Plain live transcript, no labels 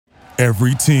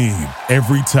Every team,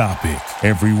 every topic,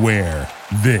 everywhere.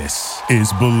 This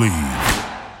is Believe.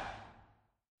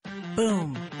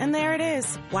 Boom. And there it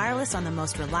is. Wireless on the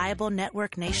most reliable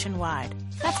network nationwide.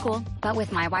 That's cool. But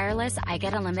with my wireless, I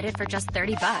get unlimited for just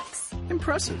 $30.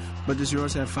 Impressive. But does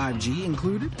yours have 5G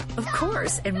included? Of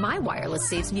course. And my wireless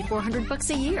saves me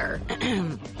 $400 a year.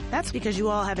 That's because you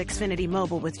all have Xfinity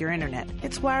Mobile with your internet.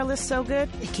 It's wireless so good,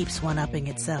 it keeps one-upping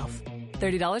itself.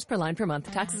 $30 per line per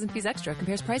month. Taxes and fees extra.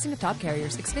 Compares pricing of top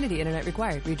carriers. Xfinity Internet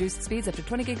required. Reduced speeds up to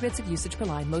 20 gigabits of usage per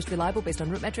line. Most reliable based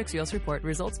on root metrics. US report.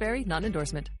 Results vary. Not an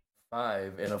endorsement.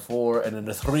 5 and a 4 and then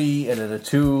a 3 and then a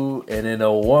 2 and then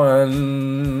a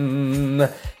 1.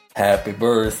 Happy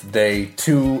birthday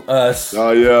to us.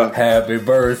 Oh, yeah. Happy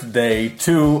birthday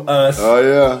to us. Oh,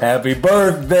 yeah. Happy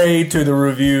birthday to the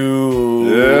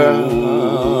review.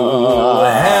 Yeah.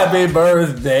 Happy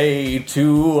birthday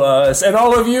to us. And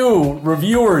all of you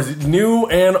reviewers, new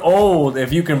and old,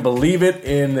 if you can believe it,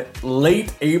 in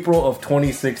late April of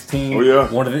 2016. Oh, yeah.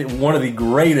 One of the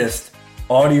greatest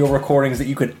audio recordings that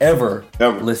you could ever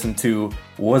listen to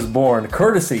was born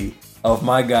courtesy of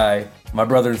my guy, my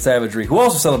brother in savagery, who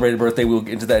also celebrated birthday. We'll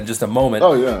get into that in just a moment.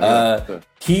 Oh, yeah.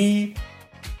 He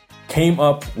came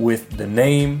up with the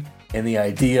name and the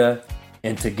idea,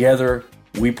 and together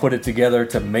we put it together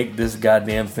to make this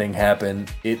goddamn thing happen.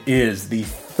 It is the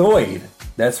Thoid,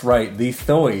 that's right, the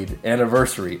Thoid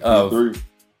anniversary of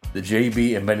the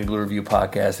JB and Benny Blue Review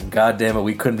podcast. And goddamn it,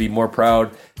 we couldn't be more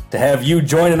proud to have you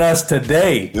joining us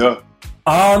today. Yeah.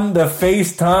 On the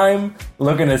FaceTime,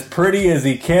 looking as pretty as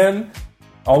he can.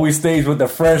 Always stays with the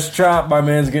fresh chop. My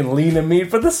man's getting lean and meat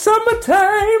for the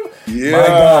summertime. Yeah. My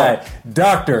guy,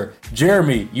 Dr.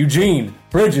 Jeremy Eugene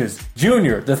Bridges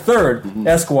Jr. the third,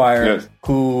 Esquire, Yes.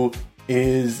 who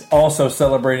is also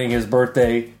celebrating his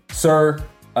birthday. Sir,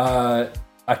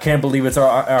 I can't believe it's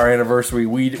our anniversary.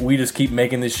 We just keep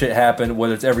making this shit happen,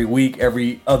 whether it's every week,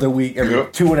 every other week, every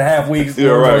 2.5 weeks. Yeah,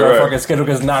 right. Our fucking schedule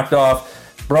gets knocked off.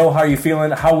 Bro, how are you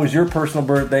feeling? How was your personal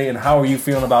birthday, and how are you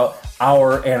feeling about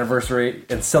our anniversary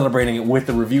and celebrating it with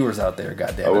the reviewers out there?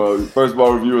 Goddamn it. Well, first of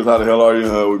all, reviewers, how the hell are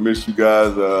you? We miss you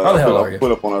guys. How the hell are you?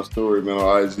 Put up on our story, man,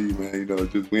 on IG, man. You know,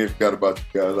 just we ain't forgot about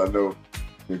you guys. I know.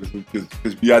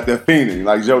 Because be out there fiending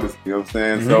like Jodeci, you know what I'm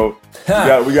saying? So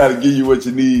we got to give you what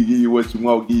you need, give you what you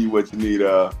want, give you what you need.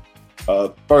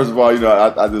 First of all, you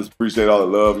know, I just appreciate all the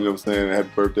love, you know what I'm saying? Happy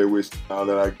birthday wishes and all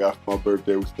that I got for my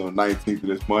birthday. We're still on the 19th of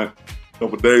this month. A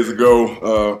couple of days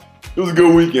ago, it was a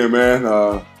good weekend, man.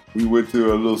 We went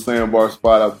to a little sandbar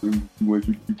spot after you went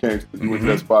to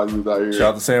that spot and you was out here. Shout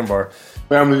out to Sandbar.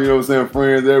 Family, you know what I'm saying?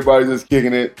 Friends, everybody just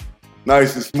kicking it.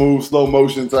 Nice and smooth, slow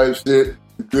motion type shit.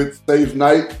 A good, safe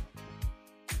night.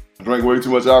 I drank way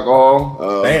too much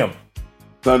alcohol. Damn.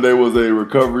 Sunday was a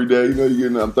recovery day. You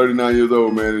know, I'm 39 years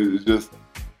old, man. It just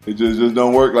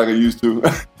don't work like it used to.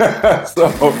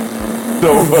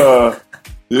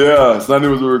 Yeah, Sunday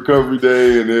was a recovery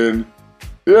day, and then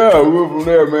we went from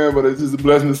there, man. But it's just a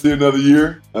blessing to see another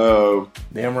year.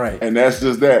 Damn right. And that's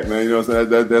just that, man. You know what I'm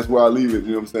saying? That's where I leave it.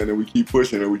 You know what I'm saying? And we keep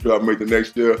pushing, and we try to make the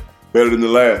next year better than the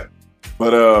last.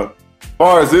 But as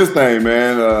far as this thing,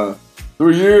 man,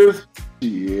 3 years,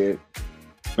 shit.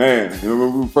 Man, you know,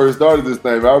 when we first started this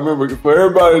thing, I remember, for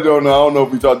everybody that don't know, I don't know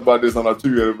if we talked about this on our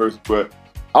 2-year anniversary, but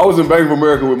I was in Bank of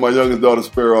America with my youngest daughter,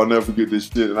 Sparrow. I'll never forget this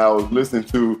shit. And I was listening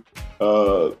to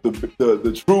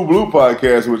the True Blue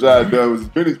podcast, which I had done, was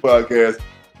Benny's podcast.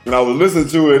 And I was listening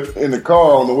to it in the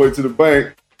car on the way to the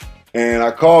bank. And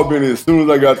I called Benny as soon as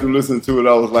I got through listening to it.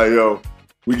 I was like, yo,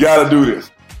 we got to do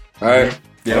this. All right?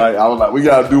 Yeah. Like, I was like, we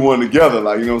got to do one together.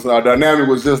 Like, you know what I'm saying? Our dynamic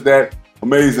was just that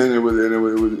amazing.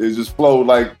 It just flowed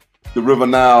like the River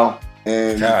Nile.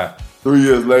 And 3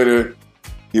 years later,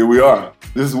 here we are.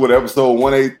 This is what, episode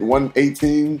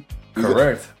 118?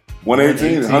 Correct.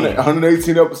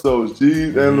 118 episodes.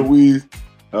 Jeez and Louise.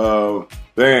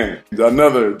 Man,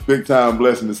 another big time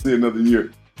blessing to see another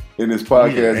year in this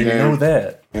podcast. And you know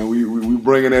that. And we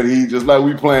bringing that heat just like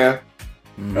we planned.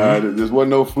 There wasn't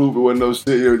no fluke, there wasn't no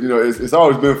shit. You know, it's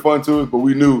always been fun to us, but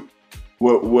we knew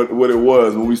what it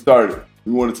was when we started.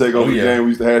 We want to take over the game. We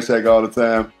used to hashtag all the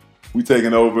time. We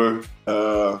taking over,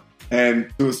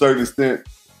 and to a certain extent,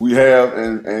 we have,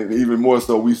 and even more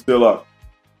so, we still are.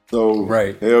 So,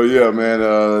 hell yeah, man.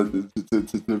 To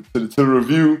the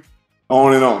review,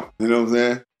 on and on. You know what I'm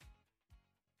saying?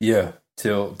 Yeah,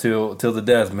 till the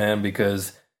death, man.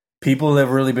 Because people have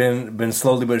really been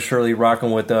slowly but surely rocking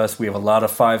with us. We have a lot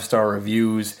of 5-star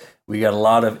reviews. We got a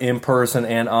lot of in-person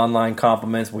and online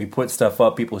compliments. When we put stuff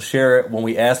up, people share it. When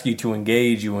we ask you to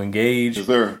engage, you engage. Yes,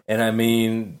 sir. And I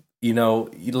mean, you know,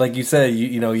 like you said,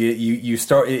 you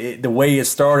start the way it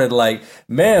started. Like,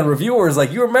 man, reviewers,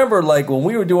 like you remember, like when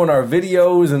we were doing our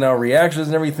videos and our reactions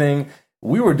and everything.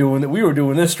 We were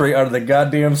doing this straight out of the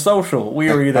goddamn social.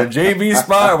 We were either JB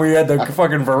spot, or we had the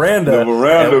fucking veranda. The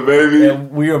veranda, baby.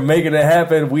 And we were making it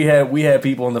happen. We had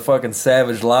people in the fucking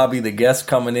Savage lobby, the guests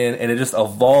coming in, and it just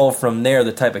evolved from there.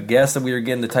 The type of guests that we were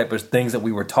getting, the type of things that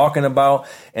we were talking about,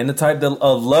 and the type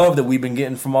of love that we've been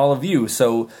getting from all of you.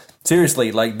 So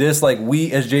seriously, like this, like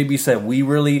we, as JB said, we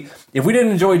really, if we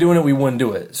didn't enjoy doing it, we wouldn't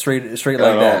do it straight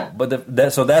like that.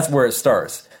 But so that's where it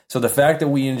starts. So the fact that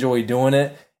we enjoy doing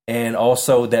it. And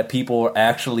also that people are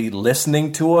actually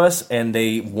listening to us and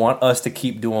they want us to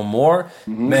keep doing more.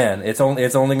 Man, it's only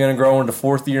going to grow into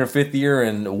 4th year and 5th year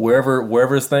and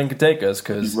wherever this thing could take us.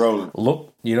 Because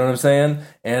look, you know what I'm saying?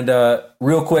 And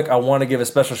real quick, I want to give a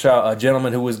special shout out a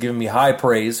gentleman who was giving me high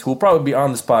praise, who will probably be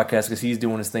on this podcast because he's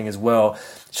doing his thing as well.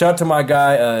 Shout out to my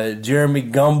guy Jeremy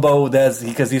Gumbo. That's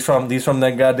because he's from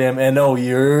that goddamn NO.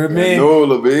 You heard me? You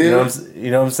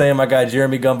know what I'm saying? My guy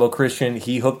Jeremy Gumbo Christian.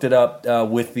 He hooked it up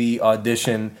with the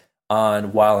audition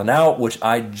on Wild 'N Out, which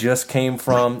I just came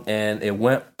from, and it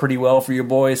went pretty well for your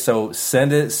boys. So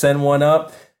send one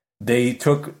up. They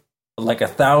took like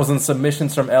 1,000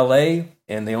 submissions from LA,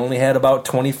 and they only had about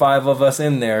 25 of us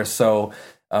in there. So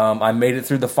I made it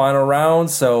through the final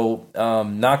round. So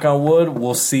knock on wood,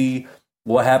 we'll see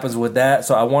what happens with that.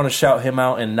 So I want to shout him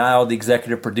out, and Niall, the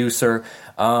executive producer.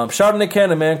 Shout out to Nick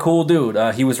Cannon, man. Cool dude.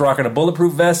 He was rocking a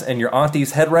bulletproof vest and your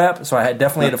auntie's head wrap, so I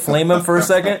definitely had to flame him for a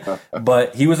second.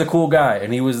 But he was a cool guy,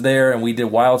 and he was there, and we did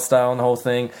Wild Style and the whole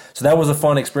thing. So that was a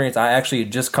fun experience. I actually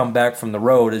had just come back from the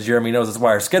road. As Jeremy knows, that's why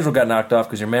our schedule got knocked off,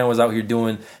 because your man was out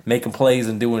here making plays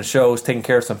and doing shows, taking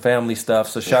care of some family stuff.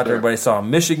 So shout out to everybody I saw in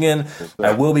Michigan.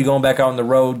 I will be going back out on the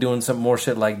road doing some more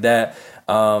shit like that.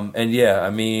 And yeah, I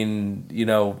mean, you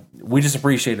know, we just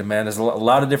appreciate it, man. There's a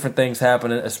lot of different things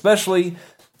happening, especially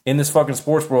in this fucking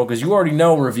sports world, because you already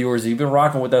know, reviewers, you've been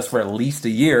rocking with us for at least a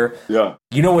year. Yeah.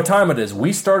 You know what time it is.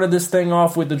 We started this thing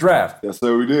off with the draft. Yes,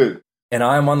 sir, we did. And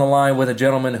I'm on the line with a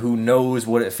gentleman who knows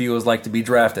what it feels like to be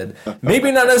drafted.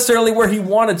 Maybe not necessarily where he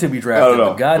wanted to be drafted,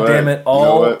 but God damn it,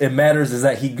 all it matters is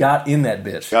that he got in that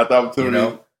bitch. Got the opportunity. You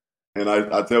know? And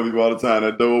I tell people all the time,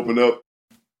 that door opened up,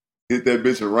 hit that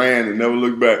bitch and ran and never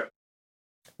looked back.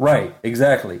 Right,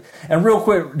 exactly. And real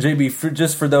quick, JB,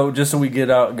 just so we get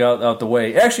out the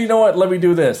way. Actually, you know what? Let me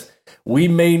do this. We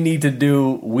may need to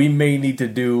do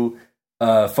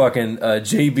fucking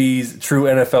JB's true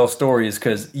NFL stories,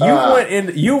 because you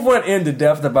went into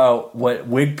depth about what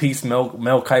Wig Piece Mel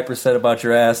Kiper said about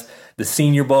your ass, the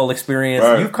Senior Bowl experience.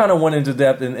 Right. You kind of went into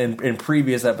depth in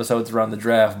previous episodes around the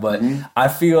draft, but I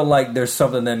feel like there's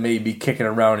something that may be kicking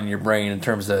around in your brain in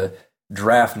terms of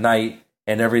draft night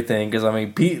and everything. Because I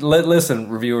mean, listen,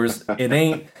 reviewers, it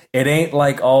ain't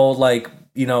like all like,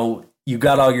 you know, you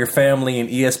got all your family and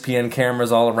ESPN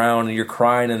cameras all around and you're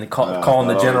crying and calling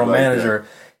the general manager.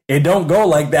 It don't go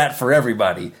like that for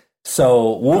everybody.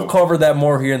 So we'll cover that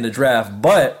more here in the draft.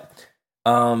 But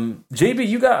JB,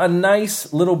 you got a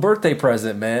nice little birthday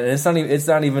present, man. And it's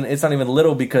not even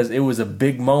little, because it was a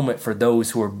big moment for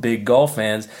those who are big golf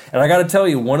fans. And I got to tell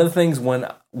you, one of the things when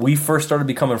we first started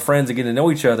becoming friends and getting to know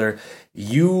each other,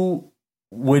 you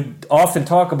would often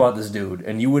talk about this dude,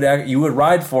 and you would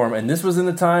ride for him. And this was in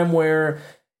the time where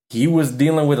he was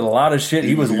dealing with a lot of shit.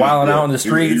 He was wilding out in the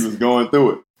streets. He was going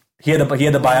through it. He had the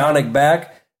bionic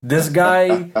back. This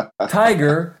guy,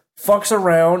 Tiger, fucks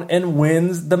around and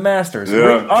wins the Masters.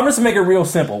 Yeah. I'm just make it real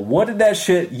simple. What did that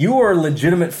shit? You are a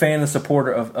legitimate fan and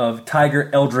supporter of Tiger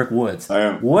Eldrick Woods. I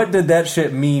am. What did that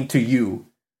shit mean to you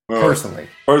personally?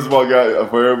 First of all, guys,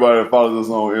 for everybody that follows us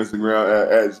on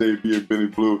Instagram at JB and Benny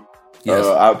Blue, yes.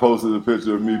 I posted a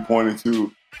picture of me pointing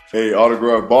to a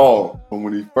autographed ball from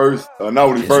when he first, not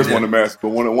when he first won the Masters, but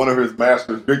one of his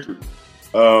Masters victories.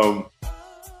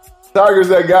 Tiger's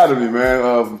that guy to me,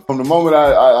 man. From the moment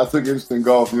I took interest in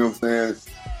golf, you know what I'm saying?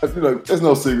 I feel like there's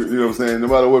no secret, you know what I'm saying? No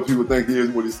matter what people think he is,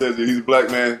 what he says, he's a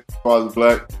black man. His father's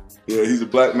black. Yeah, he's a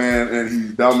black man, and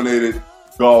he's dominated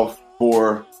golf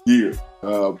for years.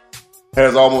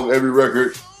 Has almost every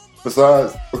record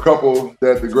besides a couple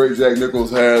that the great Jack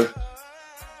Nicklaus has.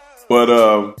 But,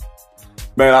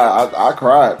 man, I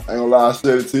cried. I ain't gonna lie, I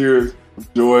shed tears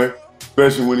of joy,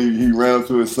 especially when he ran up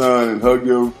to his son and hugged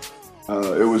him.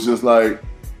 It was just like,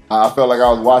 I felt like I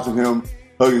was watching him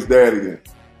hug his dad again.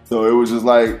 So it was just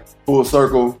like full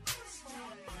circle.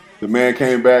 The man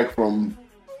came back from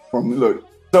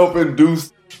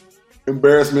self-induced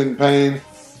embarrassment and pain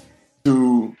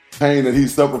to pain that he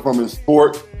suffered from his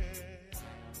sport.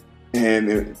 And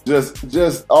it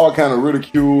just all kind of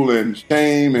ridicule and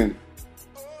shame. And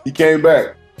he came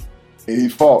back. and he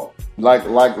fought like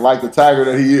the Tiger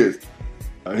that he is.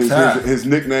 His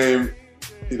nickname,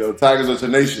 Tigers are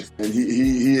tenacious, and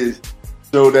he has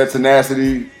showed that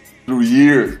tenacity through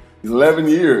years. 11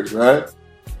 years, right?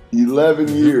 11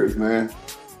 years, man,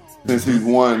 since he's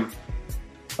won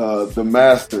the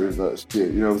Masters,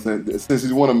 shit. You know what I'm saying? Since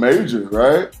he's won a major,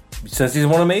 right? Since he's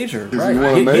won a major,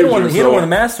 right? He didn't win the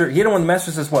Masters. He didn't win the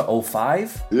Masters since what?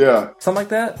 05? Yeah, something like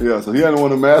that. Yeah, so he hadn't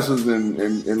won the Masters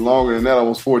in longer than that,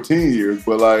 almost 14 years.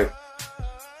 But like,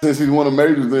 since he's won a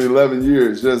major, it's been 11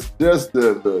 years. Just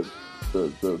the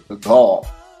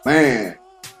golf, man.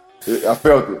 I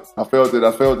felt it. You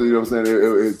know what I'm saying?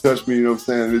 It touched me. You know what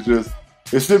I'm saying?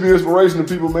 It should be inspiration to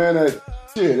people, man. That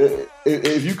shit.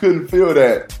 If you couldn't feel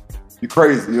that, you're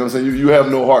crazy. You know what I'm saying? You have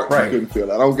no heart. Right. You couldn't feel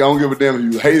that. I don't give a damn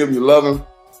if you hate him, you love him.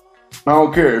 I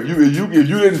don't care. If you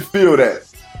didn't feel that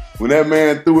when that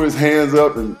man threw his hands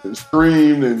up and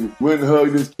screamed and went and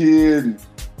hugged his kid. And,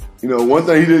 one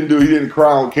thing he didn't do, he didn't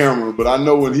cry on camera. But I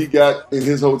know when he got back in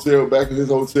his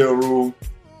hotel room,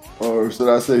 or should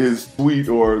I say his suite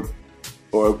or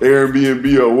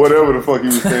Airbnb or whatever the fuck he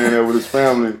was staying at with his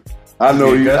family, I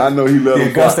know he let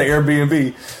him fly. The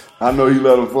Airbnb. I know he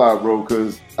let him fly, bro,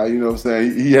 because, you know what I'm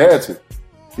saying, he had to.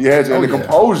 And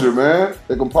composure, man.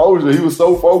 The composure, he was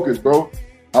so focused, bro.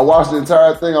 I watched the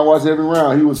entire thing. I watched every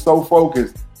round. He was so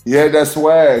focused. He had that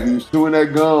swag. He was chewing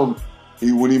that gum.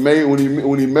 When he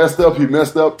messed up,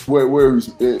 where as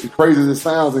crazy as it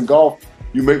sounds in golf,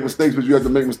 you make mistakes, but you have to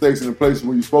make mistakes in the places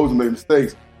where you're supposed to make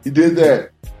mistakes. He did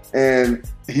that. And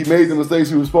he made the mistakes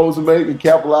he was supposed to make and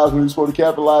capitalized when he was supposed to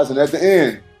capitalize. And at the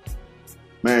end,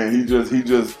 man, he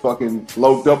just fucking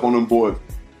loped up on them boys.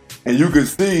 And you could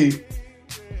see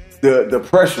the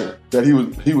pressure that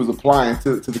he was applying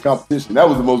to the competition. That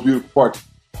was the most beautiful part.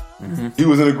 Mm-hmm. He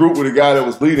was in a group with a guy that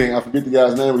was leading. I forget the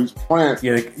guy's name, but he's from France.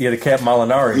 Yeah, the Cap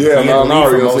Molinari. Yeah,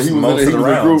 Molinari. So he was in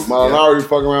a group. Molinari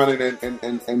fucking around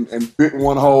and bit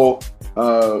one hole.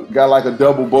 Got like a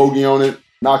double bogey on it.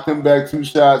 Knocked him back 2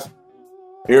 shots.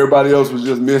 Everybody else was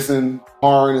just missing,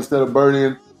 parring instead of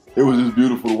birdieing. It was just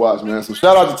beautiful to watch, man. So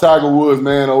shout out to Tiger Woods,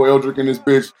 man. Old Eldrick and this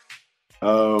bitch.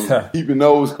 Keep your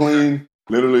nose clean,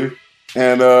 literally.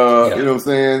 And, you know what I'm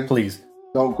saying? Please.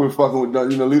 Don't quit fucking with,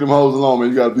 leave them hoes alone, man.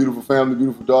 You got a beautiful family,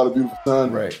 beautiful daughter, beautiful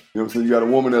son. Right. You know what I'm saying? You got a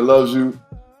woman that loves you.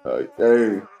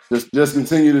 Hey, just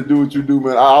continue to do what you do,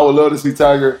 man. I would love to see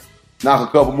Tiger knock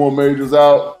a couple more majors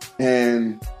out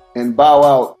and bow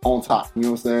out on top. You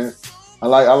know what I'm saying? I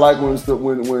like when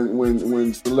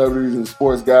celebrities and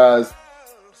sports guys,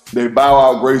 they bow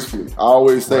out gracefully. I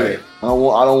always say it. I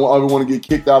don't ever want to get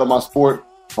kicked out of my sport.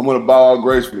 I'm going to bow out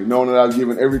gracefully, knowing that I've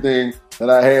given everything that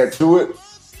I had to it.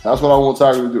 That's what I want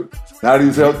Tiger to do. Now that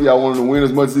he's healthy, I want him to win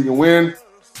as much as he can win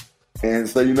and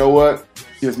say, you know what?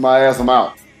 Kiss my ass, I'm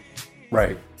out.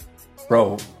 Right.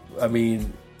 Bro, I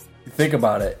mean, think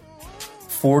about it.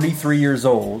 43 years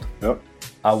old. Yep.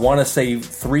 I want to say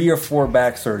 3 or 4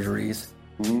 back surgeries.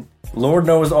 Mm-hmm. Lord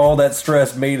knows all that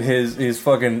stress made his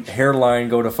fucking hairline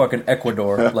go to fucking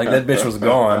Ecuador. Like, that bitch was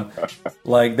gone.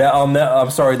 Like, I'm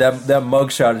sorry, that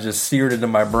mugshot is just seared into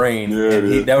my brain.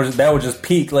 Yeah, that was just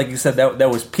peak, like you said, that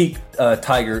was peak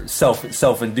Tiger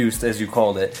self-induced, as you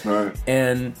called it. Right.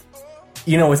 And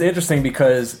it's interesting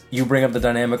because you bring up the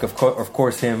dynamic of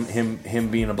course him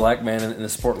being a black man in a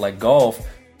sport like golf,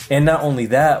 and not only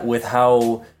that, with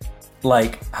how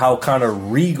kind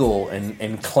of regal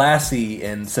and classy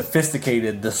and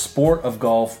sophisticated the sport of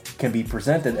golf can be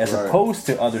presented as opposed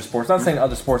to other sports. Not saying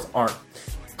other sports aren't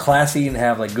classy and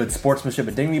have like good sportsmanship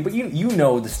and dignity, but you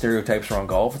know the stereotypes around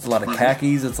golf. It's a lot of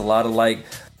khakis. It's a lot of like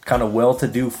kind of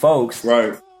well-to-do folks.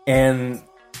 Right. And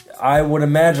I would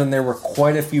imagine there were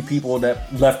quite a few people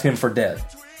that left him for dead.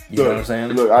 You know what I'm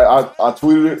saying? Look, I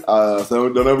tweeted it. So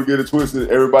don't ever get it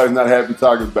twisted. Everybody's not happy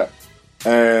Tiger's back.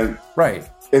 And right.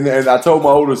 And I told my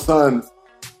older son,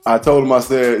 I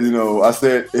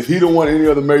said, if he'd have won any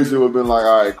other major, it would have been like,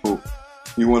 all right, cool.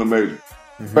 He won a major.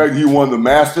 Mm-hmm. In fact, he won the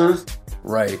Masters.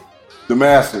 Right. The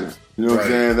Masters. You know what I'm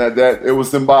saying? That it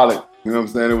was symbolic. You know what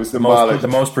I'm saying? It was symbolic. The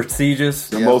most prestigious.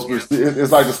 The most prestigious.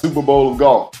 It's like the Super Bowl of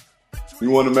golf. You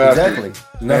won the Masters.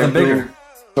 Exactly. Nothing bigger.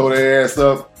 Throw their ass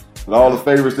up. And all the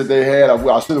favorites that they had,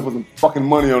 I should have put some fucking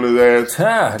money on his ass.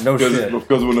 No shit.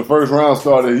 Because when the first round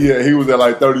started, he was at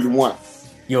like 30-1.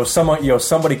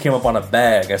 Somebody came up on a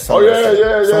bag. I saw.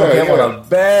 Yeah. Someone came on a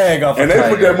bag off. And they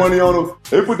put that money on him.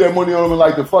 They put that money on him in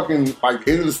like the fucking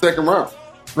end of the second round.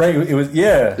 Right. It was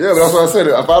Yeah, but that's what I said.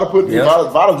 If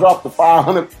I'd have dropped the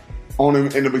 500 on him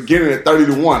in the beginning at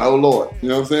 30-1, oh Lord, you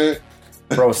know what I'm saying?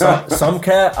 Bro, some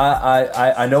cat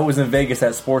I know it was in Vegas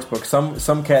at Sportsbook.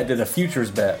 Some cat did a futures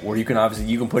bet where you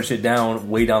can push it down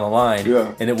way down the line.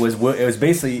 Yeah. And it was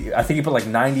basically, I think he put like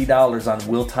 $90 on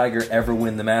will Tiger ever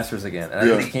win the Masters again. And I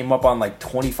think he came up on like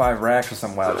 25 racks or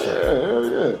some wild shit.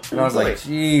 Yeah. And I was like,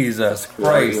 Jesus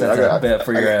Christ, that's a bet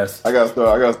for your ass. I gotta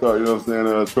start, you know what I'm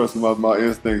saying, trusting my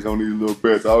instincts on these little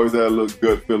bets. I always had a little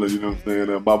gut feeling, you know what I'm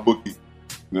saying, my bookie. You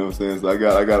know what I'm saying? So I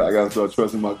gotta start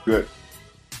trusting my gut.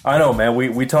 I know, man.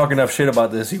 We talk enough shit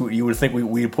about this. You would think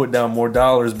we put down more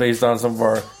dollars based on some of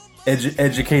our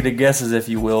educated guesses, if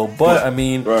you will. But I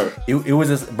mean, right. it was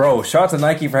just, bro. Shout out to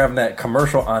Nike for having that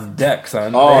commercial on deck,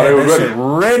 son. Oh, they ready.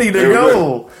 were ready to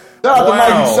go. Shout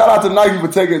out to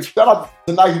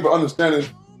Nike for understanding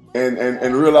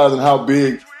and realizing how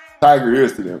big Tiger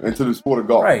is to them and to the sport of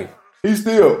golf. Right. He's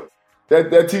still that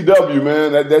TW,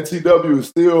 man. That TW is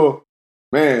still,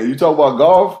 man. You talk about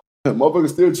golf. Motherfuckers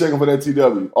still checking for that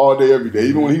TW all day, every day,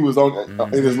 even when he was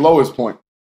in his lowest point.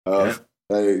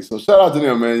 Hey, so shout out to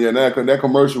them, man. Yeah, that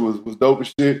commercial was dope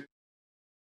as shit.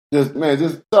 Just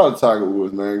shout out to Tiger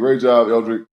Woods, man. Great job,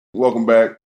 Eldrick. Welcome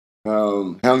back.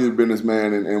 Handling your business,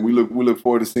 man, and we look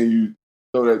forward to seeing you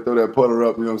throw that putter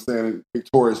up, you know what I'm saying,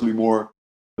 victoriously more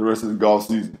the rest of the golf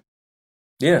season.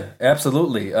 Yeah,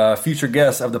 absolutely. Future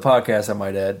guest of the podcast, I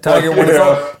might add. Tiger,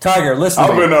 Tiger, listen. I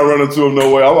better not run into him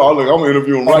no way. I'm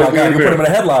interviewing right now. You there. put him in a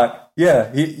headlock.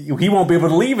 Yeah, he won't be able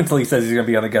to leave until he says he's going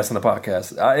to be on the guest on the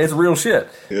podcast. It's real shit.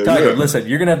 Yeah, Tiger, listen,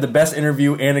 you're going to have the best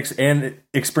interview and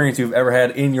experience you've ever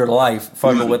had in your life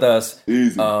fucking with us.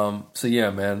 Easy. So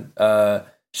yeah, man.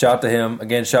 Shout out to him.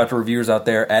 Again, shout out to reviewers out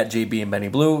there at JB and Benny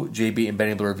Blue,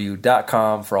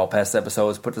 jbandbennybluereview.com for all past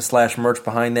episodes. Put the / merch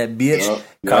behind that bitch.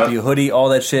 Copy a hoodie, all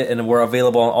that shit, and we're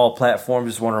available on all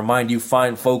platforms. Just want to remind you,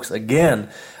 fine folks, again,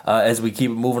 as we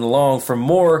keep moving along for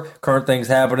more current things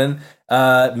happening,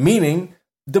 meaning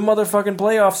the motherfucking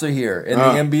playoffs are here in the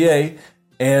NBA.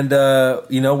 And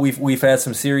we've had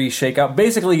some series shakeout.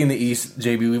 Basically in the East,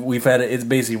 JB, we've had it's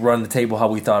basically run the table how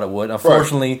we thought it would.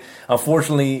 Unfortunately,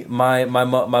 my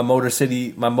Motor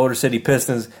City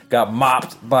Pistons got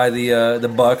mopped by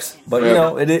the Bucks. But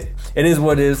it is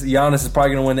what it is. Giannis is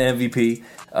probably going to win the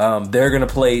MVP. They're going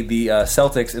to play the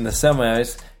Celtics in the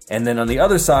semis. And then on the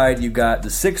other side, you got the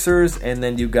Sixers, and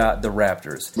then you got the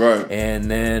Raptors. Right. And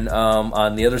then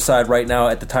on the other side right now,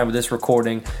 at the time of this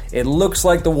recording, it looks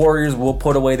like the Warriors will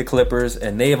put away the Clippers,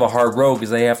 and they have a hard road because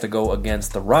they have to go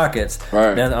against the Rockets.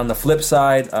 Right. Then on the flip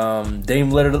side,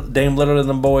 Dame Lillard and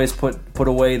them boys put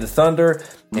away the Thunder.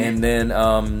 And then,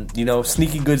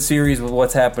 sneaky good series with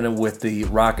what's happening with the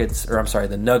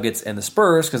the Nuggets and the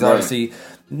Spurs, because obviously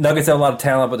Nuggets have a lot of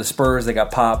talent, but the Spurs, they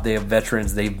got pop, they have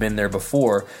veterans, they've been there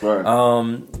before. Right.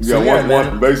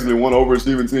 Basically one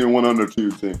overachieving team, one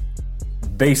underachieving team.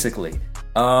 Basically.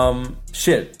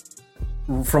 Shit.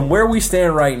 From where we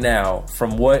stand right now,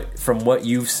 from what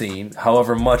you've seen,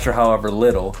 however much or however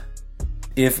little,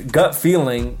 if gut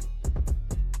feeling,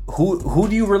 who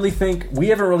do you really think? We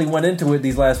haven't really went into it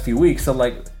these last few weeks, so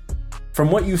like,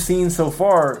 from what you've seen so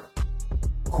far,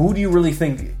 who do you really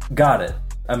think got it?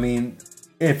 I mean,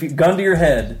 if you, gun to your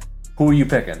head, who are you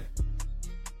picking?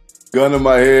 Gun to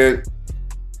my head.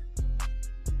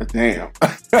 Damn.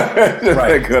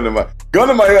 Right. Gun to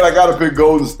my head, I gotta pick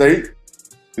Golden State.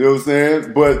 You know what I'm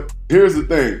saying? But here's the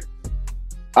thing.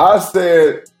 I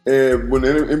said when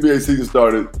the NBA season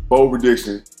started, bold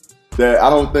prediction, that I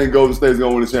don't think Golden State is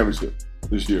going to win the championship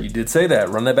this year. You did say that.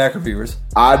 Run that back, reviewers.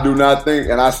 I do not think,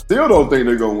 and I still don't think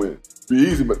they're going to win. Be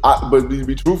easy, but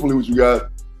be truthfully with you guys.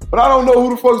 But I don't know who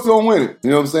the fuck's going to win it.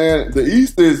 You know what I'm saying? The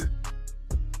East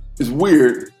is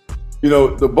weird. You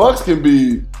know, the Bucks can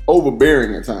be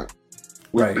overbearing at times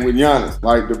with Giannis.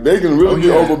 Like, they can really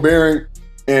be overbearing,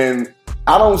 and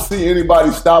I don't see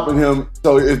anybody stopping him.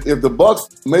 So if the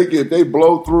Bucks make it, if they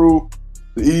blow through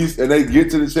the East and they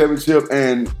get to the championship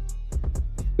and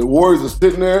the Warriors are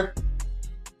sitting there,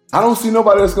 I don't see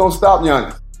nobody that's going to stop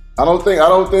Giannis. I don't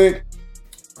think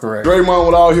Correct. Draymond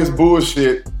with all his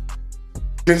bullshit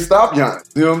can stop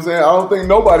Giannis. You know what I'm saying? I don't think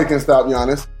nobody can stop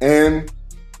Giannis. And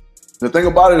the thing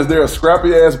about it is they're a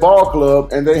scrappy-ass ball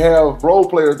club, and they have role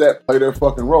players that play their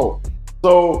fucking role.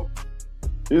 So,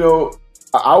 you know,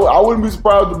 I wouldn't be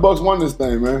surprised if the Bucks won this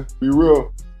thing, man. Be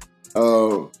real.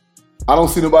 I don't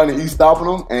see nobody in the East stopping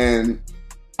them, and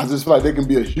I just feel like they can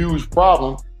be a huge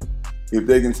problem if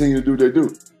they continue to do what they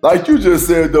do. Like you just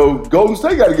said, though, Golden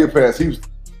State got to get past Houston.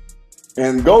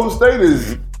 And Golden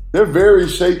State they're very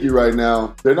shaky right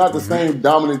now. They're not the same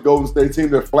dominant Golden State team.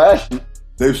 They're flashy.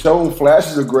 They've shown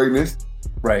flashes of greatness.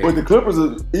 Right. But the Clippers,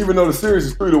 even though the series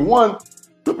is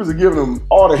 3-1, Clippers are giving them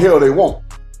all the hell they want.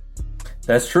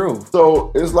 That's true.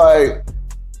 So it's like,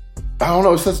 I don't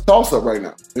know. It's such a toss-up right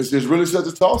now. It's really such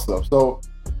a toss-up. So,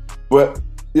 but,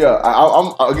 yeah,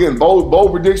 I'm again,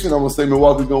 bold prediction. I'm going to say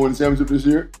Milwaukee's going to win the championship this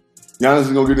year. Giannis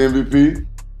is going to get the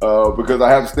MVP because I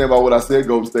have to stand by what I said.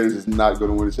 Golden State is not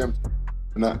going to win the championship.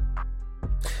 They're not.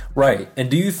 Right. And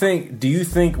do you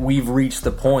think we've reached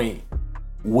the point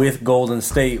with Golden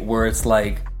State where it's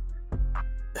like,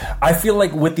 I feel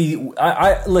like with the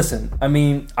listen, I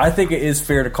mean, I think it is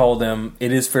fair to call them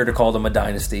a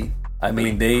dynasty. I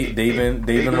mean, they've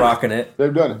been rocking it.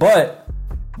 They've done it.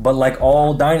 But like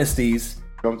all dynasties,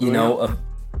 you know,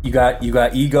 you got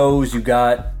egos, you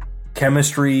got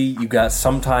chemistry, you got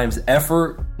sometimes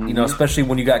effort, you know, especially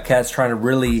when you got cats trying to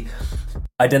really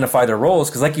identify their roles,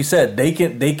 because like you said, they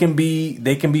can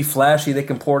be flashy, they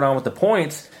can pour it on with the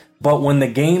points, but when the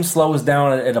game slows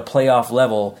down at a playoff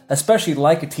level, especially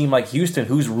like a team like Houston,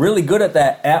 who's really good at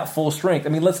that at full strength. I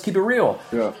mean, let's keep it real.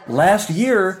 Yeah. Last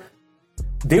year,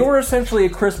 they were essentially a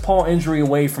Chris Paul injury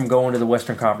away from going to the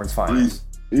Western Conference Finals.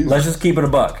 Easy. Let's just keep it a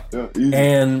buck. Yeah, easy.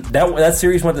 And that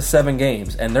series went to 7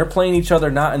 games, and they're playing each other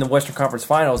not in the Western Conference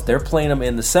Finals, they're playing them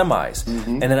in the semis.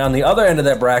 And then on the other end of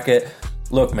that bracket,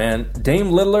 look, man, Dame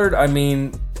Lillard, I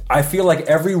mean, I feel like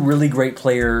every really great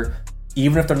player,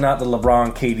 even if they're not the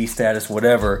LeBron, KD status,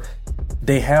 whatever,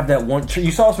 they have that one.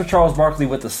 You saw this with Charles Barkley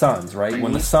with the Suns, right?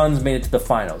 When the Suns made it to the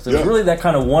finals. It was really that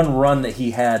kind of one run that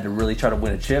he had to really try to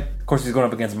win a chip. Of course, he's going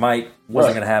up against Mike.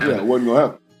 Wasn't going to happen. Yeah, it wasn't going to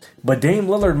happen. But Dame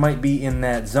Lillard might be in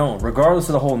that zone. Regardless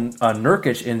of the whole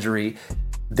Nurkic injury,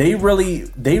 they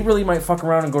really might fuck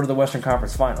around and go to the Western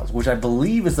Conference Finals, which I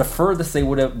believe is the furthest they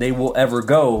will ever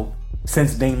go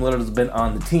since Dame Lillard has been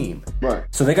on the team. Right.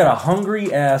 So they got a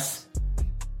hungry-ass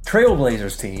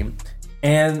Trailblazers team,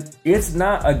 and it's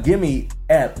not a gimme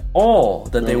at all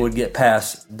that they would get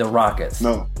past the Rockets.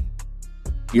 No.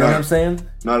 You know what I'm saying?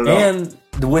 Not at all. And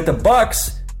with the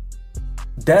Bucks,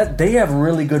 that they have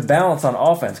really good balance on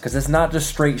offense because it's not just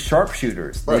straight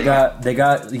sharpshooters. They got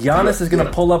Giannis is going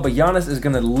to pull up, but Giannis is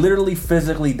going to literally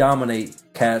physically dominate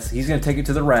cats. He's going to take it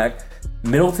to the rack.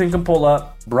 Middleton can pull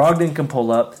up. Brogdon can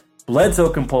pull up. Bledsoe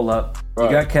can pull up. You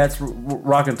got cats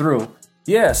rocking through.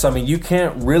 Yes, I mean you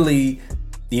can't really,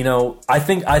 you know. I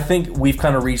think we've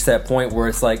kind of reached that point where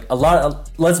it's like a lot of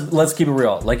let's keep it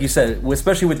real. Like you said,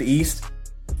 especially with the East,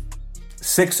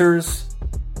 Sixers,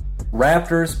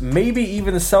 Raptors, maybe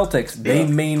even the Celtics, they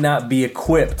may not be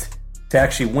equipped to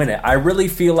actually win it. I really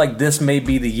feel like this may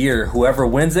be the year. Whoever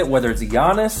wins it, whether it's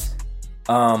Giannis,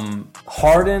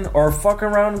 Harden, or fuck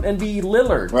around and be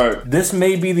Lillard. Right. This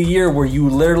may be the year where you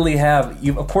literally have.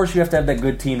 Of course, you have to have that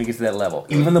good team to get to that level.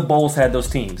 Even the Bulls had those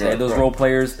teams. They had those role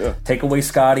players. Yeah. Take away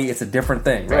Scotty, it's a different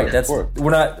thing, right? That's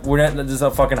we're not. This is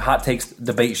a fucking hot takes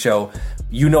debate show.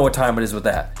 You know what time it is with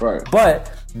that, right?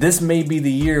 But this may be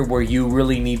the year where you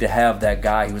really need to have that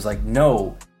guy who's like,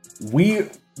 no,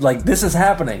 this is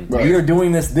happening. Right. We are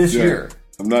doing this year.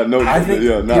 I'm not. No, I think.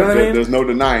 Yeah, not, there's no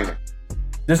denying it.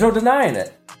 There's no denying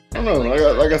it. I don't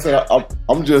know. Like I said,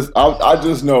 I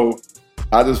just know.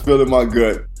 I just feel in my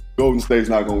gut, Golden State's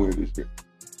not going to win this year.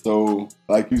 So,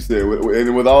 like you said,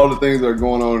 with all the things that are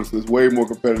going on, it's way more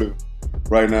competitive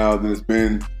right now than it's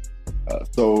been.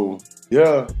 So,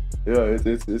 yeah.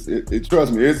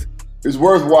 Trust me, it's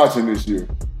worth watching this year.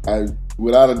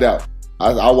 Without a doubt,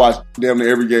 I watch damn near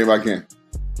every game I can.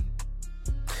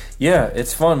 Yeah,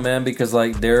 it's fun, man, because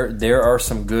like there are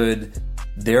some good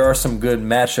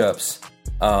matchups.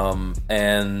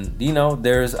 And you know,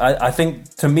 I think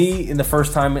to me in the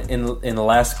first time in the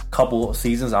last couple of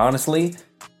seasons, honestly,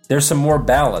 there's some more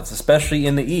balance, especially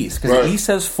in the East, because the East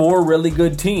has 4 really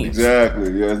good teams.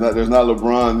 Exactly. Yeah, there's not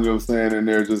LeBron, you know what I'm saying, and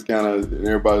they're just kind of,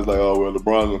 everybody's like, oh well,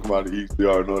 LeBron's gonna come out of the East. We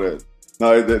already know that.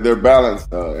 No, they're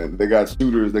balanced, and they got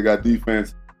shooters, they got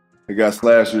defense, they got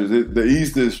slashers. The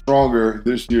East is stronger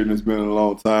this year than it's been in a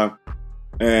long time,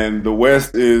 and the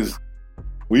West is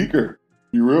weaker.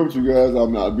 Be real with you guys.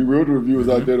 Be real to reviewers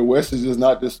out there. The West is just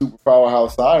not this super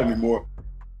powerhouse side anymore.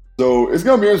 So it's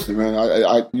gonna be interesting, man.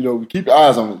 I keep your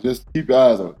eyes on it. Just keep your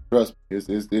eyes on it. Trust me,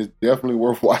 it's definitely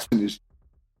worth watching this.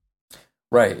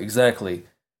 Right, exactly.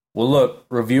 Well, look,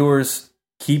 reviewers,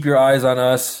 keep your eyes on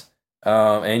us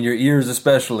and your ears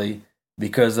especially,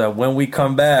 because when we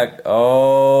come back,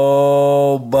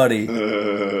 oh, buddy,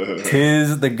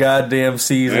 tis the goddamn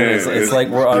season. Man, it's like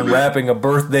we're unwrapping a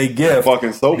birthday gift.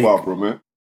 Fucking soap opera, man.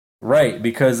 Right,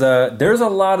 because there's a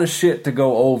lot of shit to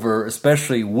go over,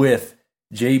 especially with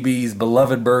JB's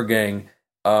beloved Bird Gang,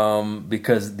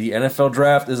 because the NFL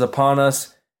draft is upon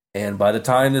us, and by the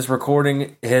time this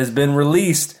recording has been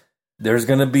released, there's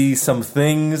going to be some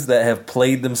things that have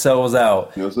played themselves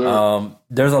out. Yes, sir.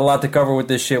 There's a lot to cover with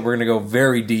this shit. We're going to go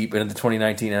very deep into the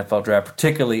 2019 NFL draft,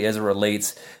 particularly as it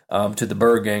relates to the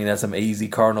Bird Gang. That's some AZ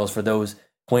Cardinals for those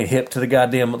who ain't hip to the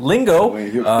goddamn lingo.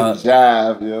 Ain't hip to the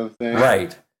jive, you know what I'm saying?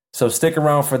 Right. So stick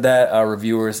around for that,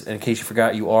 reviewers. In case you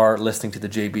forgot, you are listening to the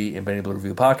JB and Benny Blue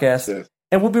Review podcast. Yes.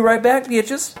 And we'll be right back,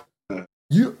 bitches.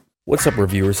 Yeah. What's up,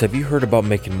 reviewers? Have you heard about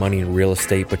making money in real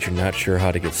estate, but you're not sure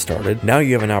how to get started? Now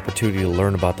you have an opportunity to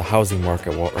learn about the housing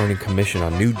market while earning commission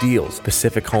on new deals.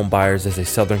 Pacific Home Buyers is a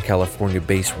Southern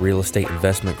California-based real estate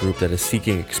investment group that is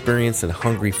seeking experienced and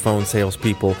hungry phone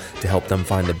salespeople to help them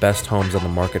find the best homes on the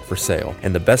market for sale.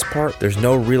 And the best part, there's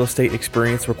no real estate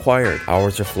experience required.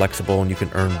 Hours are flexible and you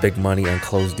can earn big money on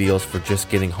closed deals for just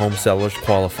getting home sellers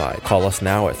qualified. Call us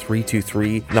now at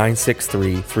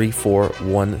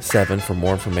 323-963-3417 for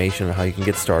more information on how you can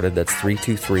get started. That's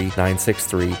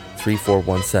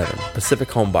 323-963-3417. Pacific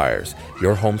Home Buyers.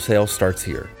 Your home sale starts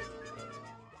here.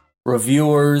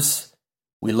 Reviewers,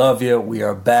 we love you. We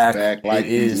are back. Back like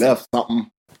we left something.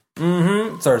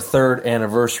 It's our 3rd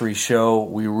anniversary show.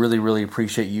 We really, really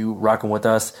appreciate you rocking with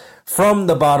us from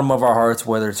the bottom of our hearts,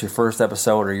 whether it's your first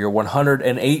episode or your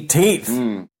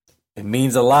 118th. It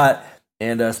means a lot.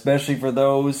 And especially for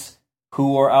those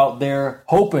who are out there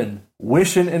hoping,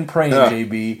 wishing, and praying,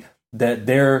 JB, that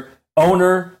their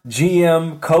owner,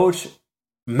 GM, coach,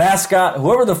 mascot,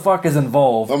 whoever the fuck is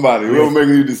involved. Somebody, whoever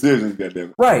making these decisions,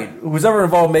 goddammit. Right. Who's ever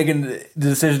involved making the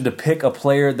decision to pick a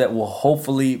player that will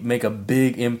hopefully make a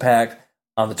big impact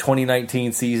on the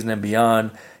 2019 season and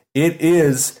beyond. It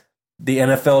is the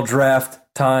NFL draft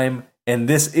time, and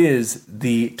this is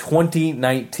the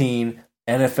 2019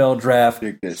 NFL draft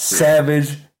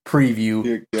Savage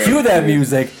preview. Cue that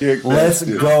music. Let's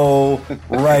go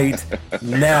right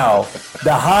now.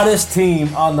 The hottest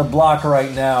team on the block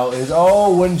right now is,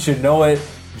 wouldn't you know it,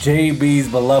 JB's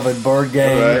beloved Bird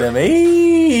Gang, them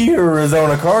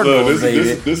Arizona Cardinals.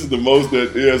 Look, this is the most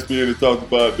that ESPN has talked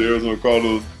about the Arizona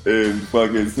Cardinals and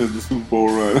fucking since the Super Bowl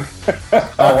run.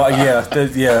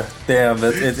 Yeah, damn,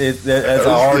 that's a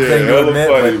hard thing to admit,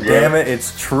 funny, but damn it,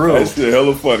 it's true. That's shit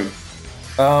hella funny.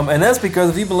 And that's because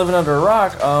if you've been living under a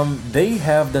rock, they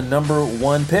have the number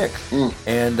 1 pick.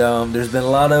 And there's been a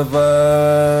lot of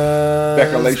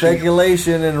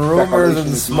speculation and rumors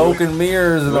and smoke and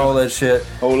mirrors and all that shit.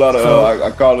 Whole lot of, I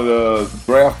call it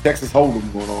draft Texas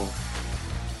Hold'em going on.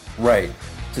 Right.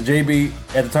 So, JB,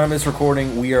 at the time of this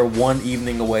recording, we are 1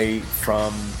 evening away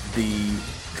from the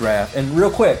draft. And real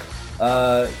quick,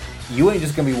 you ain't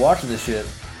just going to be watching this shit.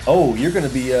 You're going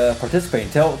to be participating.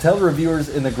 Tell the reviewers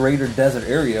in the greater desert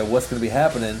area what's going to be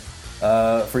happening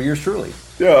for yours truly.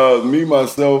 Yeah, me,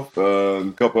 myself,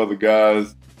 and a couple other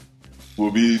guys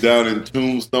will be down in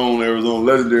Tombstone, Arizona,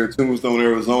 legendary Tombstone,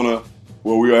 Arizona,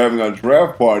 where we are having our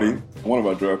draft party, one of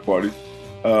our draft parties,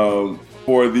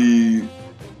 for the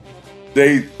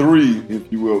day 3,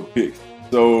 if you will, picks.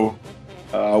 So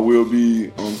I will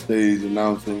be on stage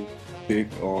announcing pick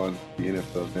on the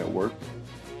NFL Network.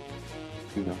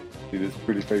 You know, see this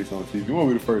pretty face on TV. It won't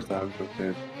be the first time. You know what I'm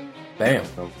saying? Bam.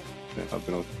 I've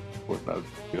been on sports now.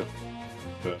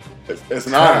 It's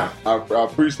an honor. I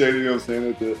appreciate it, you know what I'm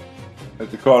saying,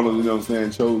 that the Cardinals, you know what I'm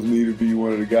saying, chose me to be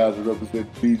one of the guys that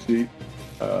represent the PG.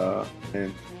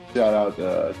 And shout out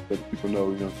to let people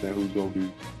know, you know what I'm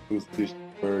saying, who's the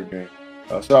Bird Gang.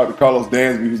 Shout out to Carlos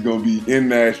Dansby, who's going to be in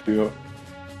Nashville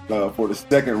for the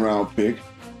 2nd round pick,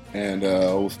 and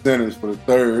Old Sinners for the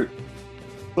 3rd.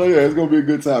 So yeah, it's gonna be a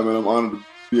good time, and I'm honored to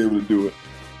be able to do it.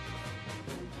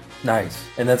 Nice,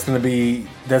 and that's gonna be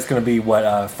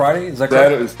what Friday? Is that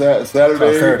correct?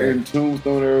 Saturday in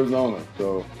Tombstone, Arizona.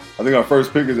 So I think our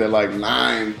first pick is at like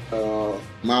 9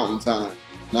 Mountain Time,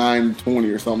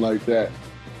 9:20 or something like that.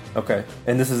 Okay,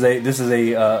 and this is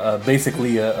basically a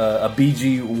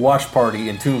BG watch party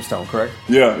in Tombstone, correct?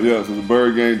 Yeah. So the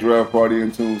Bird Gang draft party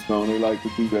in Tombstone. They like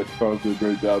to do that. The Cardinals do a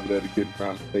great job of that, to get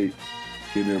around the state,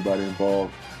 getting everybody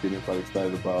involved, getting everybody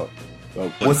excited about.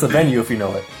 What's the venue, if you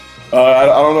know it? I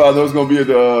don't know. I know it's going to be at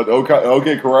the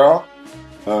OK Corral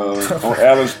on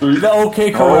Allen Street. The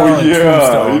OK Corral. Oh,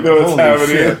 yeah. You know what time it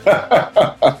is.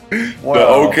 Wow. The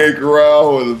OK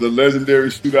Corral was the legendary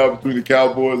shootout between the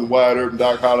Cowboys and Wyatt Earp and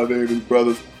Doc Holliday and his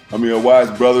brothers.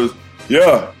 Wyatt's brothers.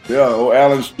 Yeah. On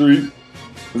Allen Street.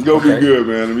 It's going to be good,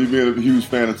 man. And me being a huge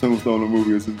fan of Tombstone, the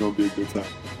movie, it's going to be a good time.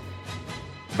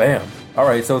 Bam. All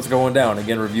right, so it's going down.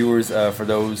 Again, reviewers, for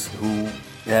those who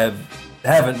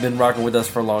haven't been rocking with us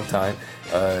for a long time,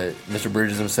 Mr.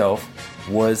 Bridges himself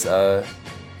was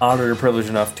honored and privileged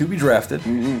enough to be drafted.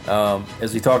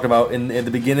 As we talked about in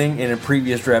the beginning and in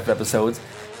previous draft episodes,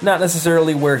 not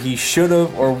necessarily where he should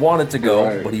have or wanted to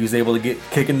go, but he was able to get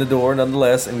kick in the door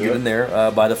nonetheless and get in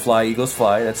there by the Fly Eagles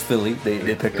Fly. That's Philly.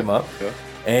 They picked him up.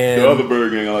 And the other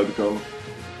Bird Gang, I like to call him.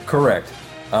 Correct.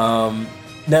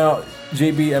 Now,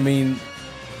 JB, I mean,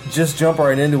 just jump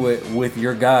right into it with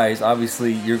your guys.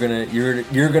 Obviously, you're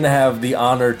gonna have the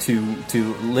honor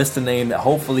to list a name that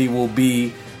hopefully will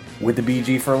be with the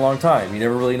BG for a long time. You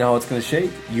never really know how it's going to shake.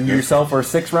 You yourself are a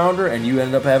 6-rounder, and you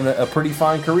end up having a pretty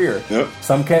fine career. Yep.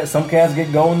 Some cats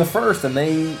get going the first, and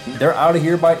they're out of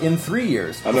here in 3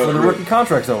 years before the rookie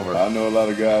contract's over. I know a lot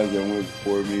of guys that went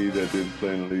before me that didn't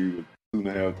play in the league with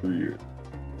 2.5, 3 years.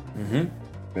 Mm-hmm.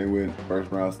 They went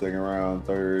first round, second round,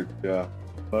 third. Yeah,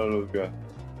 a lot of those guys.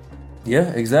 Yeah,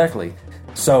 exactly.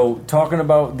 So talking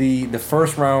about the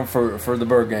first round for the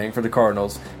Bird Gang, for the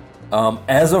Cardinals,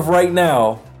 as of right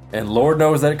now, and Lord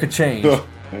knows that it could change,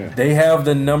 they have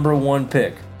the number 1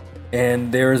 pick. And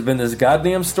there has been this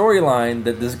goddamn storyline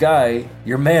that this guy,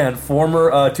 your man,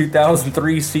 former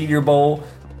 2003 Senior Bowl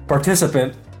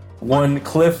participant, one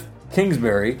Cliff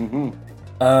Kingsbury,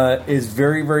 is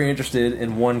very, very interested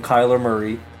in one Kyler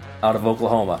Murray out of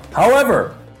Oklahoma.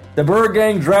 However, the Bird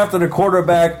Gang drafted a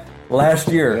quarterback last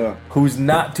year who's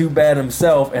not too bad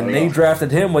himself, and they drafted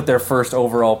him with their first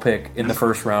overall pick in the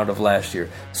first round of last year.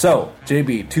 So,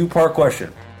 JB, 2-part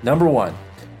question. Number 1,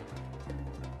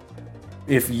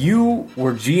 if you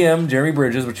were GM Jeremy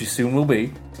Bridges, which you soon will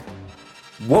be,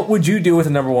 what would you do with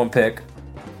the number 1 pick?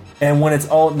 And when it's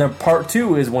all, now part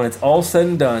 2 is when it's all said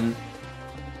and done,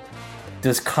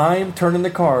 does Keim turn in the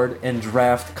card and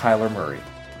draft Kyler Murray?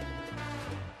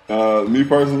 Me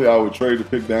personally, I would trade the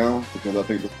pick down because I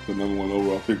think the number 1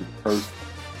 overall pick is cursed.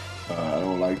 I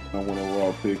don't like the number 1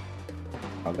 overall pick.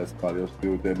 I'll let somebody else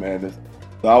deal with that madness.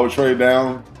 So I would trade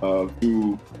down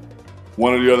to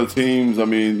one of the other teams. I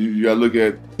mean, you got to look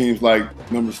at teams like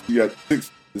you got the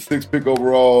 6th pick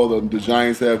overall. The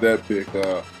Giants have that pick.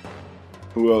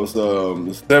 Who else? The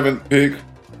 7th pick.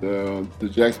 The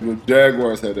Jacksonville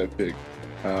Jaguars had that pick.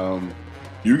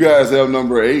 You guys have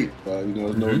number 8.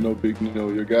 It's no big.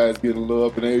 Your guys getting a little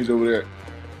up in age over there.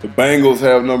 The Bengals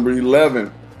have number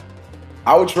 11.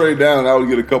 I would trade down. I would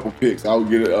get a couple picks. I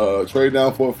would get a trade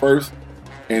down for a first,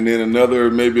 and then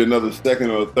maybe another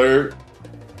second or a third.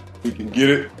 We can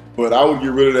get it, but I would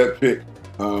get rid of that pick.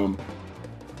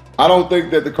 I don't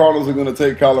think that the Cardinals are going to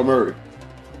take Kyler Murray.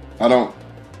 I don't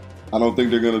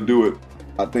think they're going to do it.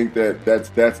 I think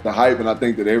that's the hype, and I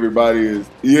think that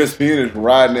ESPN is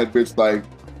riding that bitch like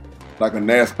a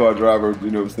NASCAR driver. You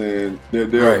know what I'm saying?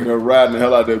 They're riding the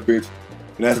hell out of that bitch.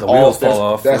 And that's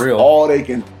all they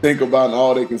can think about, and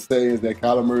all they can say is that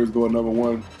Kyler Murray is going number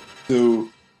 1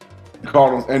 to the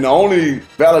Cardinals. And the only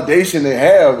validation they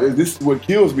have is, this is what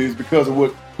kills me, is because of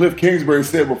what Cliff Kingsbury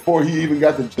said before he even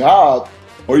got the job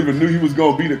or even knew he was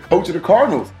going to be the coach of the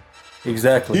Cardinals.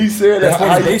 Exactly. He said that's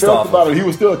how he felt about it. He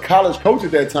was still a college coach at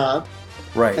that time.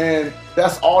 Right. And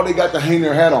that's all they got to hang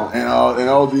their hat on. And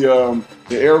all the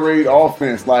air raid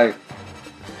offense, like,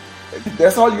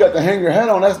 that's all you got to hang your hat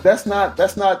on. That's not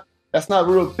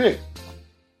real thick.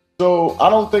 So I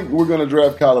don't think we're gonna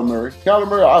draft Kyler Murray. Kyler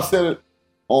Murray, I said it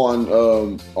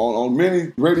on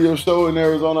many radio shows in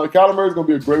Arizona. Kyler Murray's gonna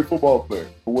be a great football player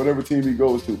for whatever team he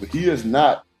goes to, but he is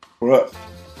not for us.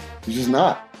 He's just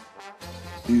not.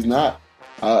 He's not.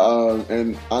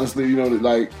 And honestly,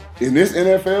 like in this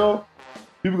NFL,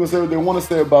 people can say what they want to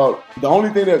say about. The only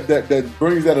thing that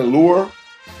brings that allure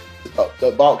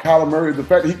about Kyler Murray is the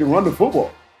fact that he can run the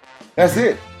football. That's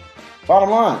it.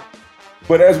 Bottom line.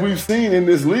 But as we've seen in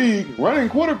this league, running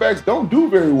quarterbacks don't do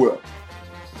very well.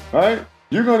 Right?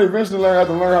 You're going to eventually have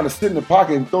to learn how to sit in the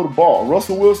pocket and throw the ball.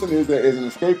 Russell Wilson is an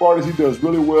escape artist. He does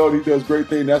really well. He does great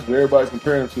things. That's what everybody's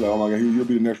comparing him to. Like, oh my God, he'll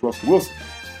be the next Russell Wilson.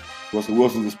 Russell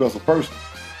Wilson's a special person.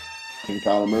 Can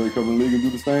Kyler Murray come in the league and do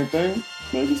the same thing?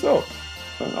 Maybe so.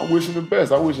 I wish him the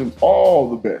best. I wish him all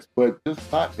the best, but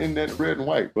just not in that red and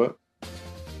white. But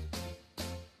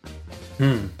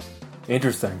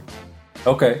interesting.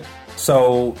 Okay,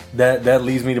 so that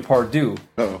leads me to part 2.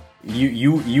 Uh-oh.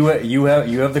 You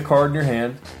have the card in your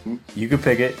hand. Mm-hmm. You can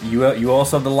pick it. You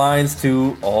also have the lines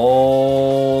to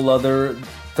all other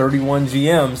 31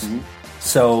 GMs. Mm-hmm.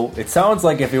 So it sounds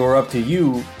like if it were up to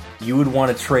you, you would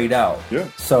want to trade out. Yeah.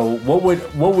 So what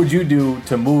would you do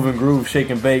to move and groove, shake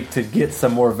and bake to get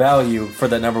some more value for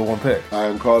that number 1 pick? I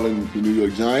am calling the New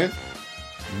York Giants,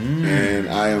 and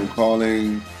I am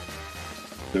calling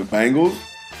the Bengals.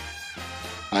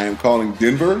 I am calling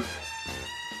Denver.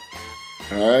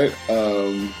 All right.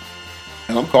 And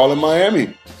I'm calling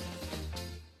Miami.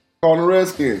 Calling the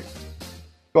Redskins.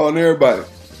 Calling everybody.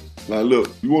 Like,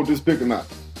 look, you want this pick or not?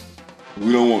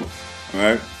 We don't want it. All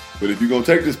right? But if you're going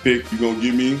to take this pick, you're going to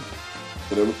give me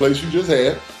whatever place you just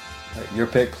had. Your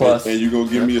pick plus. And you're going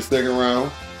to give me a second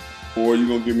round, or you're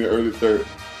going to give me an early third.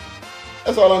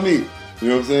 That's all I need. You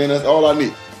know what I'm saying? That's all I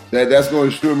need. That's going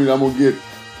to assure me that I'm going to get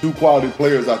 2 quality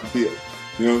players out the deal.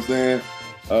 You know what I'm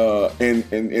saying?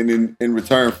 And in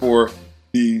return for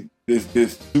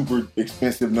this super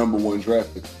expensive number 1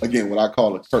 draft pick. Again, what I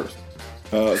call a curse.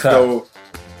 So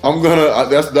I'm gonna.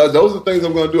 Those are the things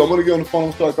I'm gonna do. I'm gonna get on the phone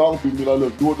and start calling people. And be like,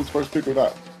 look, do you want this first pick or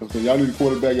not? I'm saying, y'all need a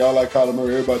quarterback. Y'all like Kyler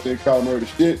Murray. Everybody think Kyler Murray the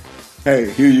shit.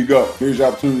 Hey, here you go. Here's your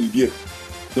opportunity to get it.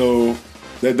 So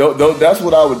that's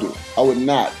what I would do. I would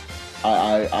not.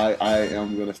 I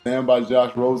am gonna stand by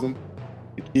Josh Rosen.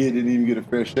 The kid didn't even get a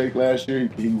fair shake last year.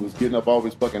 He was getting up off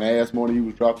his fucking ass more than he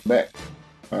was dropping back.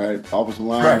 All right, offensive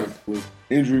line was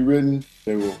injury ridden.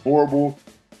 They were horrible.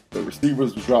 The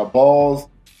receivers would drop balls.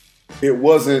 It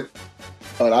wasn't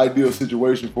an ideal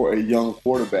situation for a young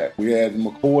quarterback. We had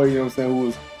McCoy, you know what I'm saying, who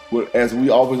was what, as we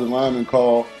offensive linemen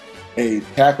call, a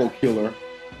tackle killer.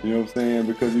 You know what I'm saying,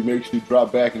 because he makes you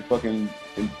drop back and pass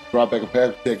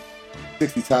protect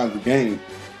 60 times a game.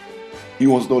 He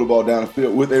wants to throw the ball down the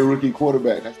field with a rookie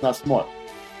quarterback. That's not smart.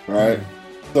 All right.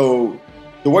 So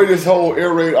the way this whole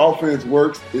air raid offense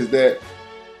works is that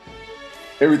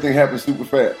everything happens super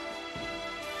fast.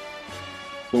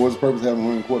 So what's the purpose of having a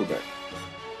running quarterback?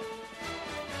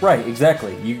 Right,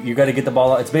 exactly. You got to get the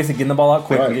ball out. It's basically getting the ball out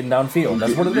quick and getting downfield.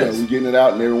 That's what it is. We're getting it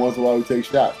out, and every once in a while we take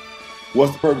shots.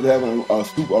 What's the purpose of having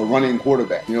a running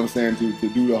quarterback? You know what I'm saying? To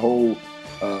do the whole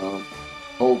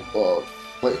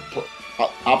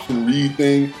option read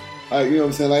thing. You know what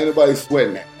I'm saying? Like, anybody's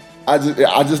sweating that.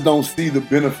 I just don't see the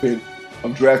benefit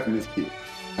of drafting this kid.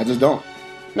 I just don't.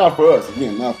 Not for us.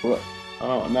 Again, not for us.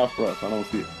 Not for us. I don't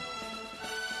see it.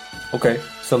 Okay,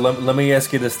 so let me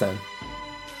ask you this then.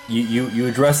 You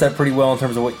address that pretty well in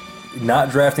terms of what not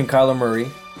drafting Kyler Murray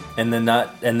and then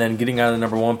getting out of the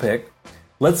number 1 pick.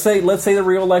 Let's say the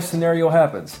real life scenario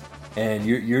happens and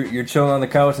you're chilling on the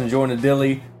couch enjoying a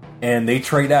dilly and they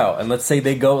trade out and let's say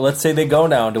they go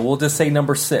down to, we'll just say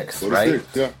number 6, right?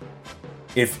 6, yeah.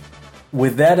 If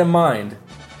with that in mind,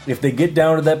 if they get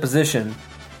down to that position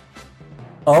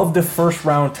of the first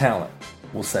round talent,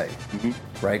 we'll say,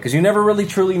 right? Because you never really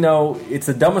truly know. It's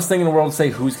the dumbest thing in the world to say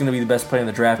who's going to be the best player in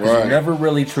the draft because you never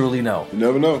really truly know. You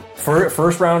never know.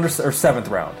 First round or 7th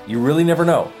round, you really never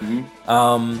know.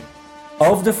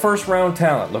 Of the first round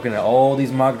talent, looking at all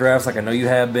these mock drafts, like I know you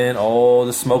have been, all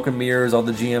the smoke and mirrors, all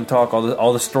the GM talk,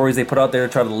 all the stories they put out there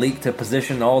to try to leak to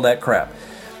position, all that crap.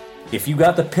 If you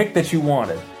got the pick that you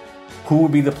wanted, who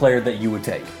would be the player that you would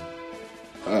take?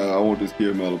 I want this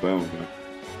kid from Alabama, man.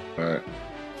 All right.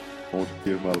 I want the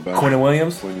kid from Alabama. Quentin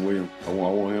Williams? Quentin Williams. I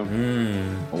want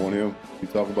him. I want him. You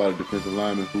talk about a defensive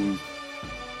lineman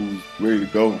who's ready to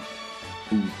go,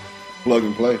 who's plug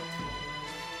and play,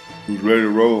 who's ready to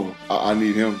roll. I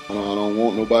need him. I don't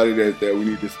want nobody that we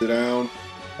need to sit down.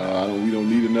 We don't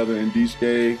need another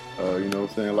Ndishke. You know what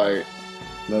I'm saying? Like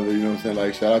another, you know what I'm saying?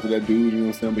 Like shout out to that dude, you know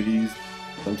what I'm saying?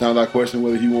 But sometimes I question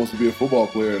whether he wants to be a football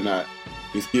player or not.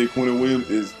 This kid Quentin Williams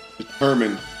is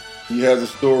determined. He has a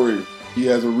story. He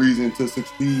has a reason to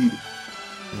succeed.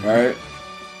 All right?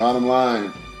 Bottom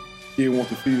line, kid wants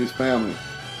to feed his family.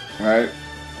 All right?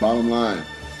 Bottom line,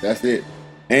 that's it.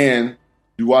 And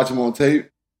you watch him on tape,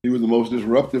 he was the most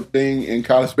disruptive thing in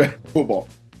college football.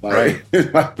 Like,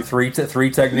 right. three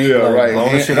technique. Yeah, right.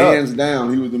 Hands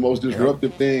down, he was the most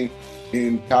disruptive thing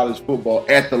in college football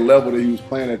at the level that he was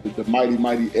playing at the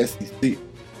mighty SEC.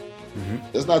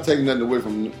 That's not taking nothing away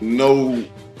from no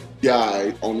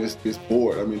guy on this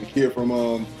board. I mean, the kid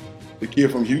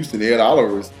from Houston, Ed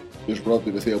Oliver, is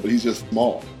disruptive as hell, but he's just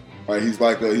small. Right? He's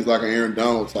like an Aaron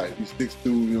Donald type. He's 6'2",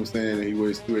 you know what I'm saying, and he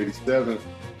weighs 287.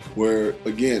 Where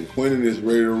again, Quentin is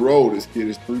ready to roll. This kid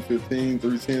is 315,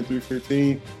 310,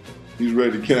 315. He's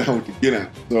ready to get out with the get out.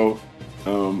 So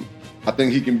I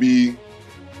think he can be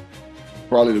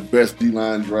probably the best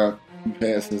D-line draft we've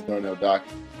had since Darnell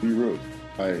Dockett. Be real.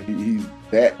 Like, he's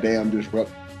that damn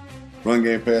disruptive. Run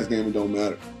game, pass game, it don't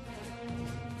matter.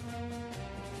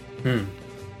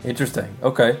 Interesting.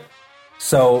 Okay.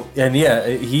 So, and yeah,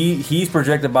 he's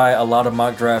projected by a lot of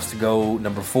mock drafts to go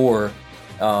number 4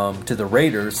 to the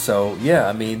Raiders. So, yeah,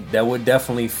 I mean, that would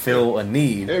definitely fill a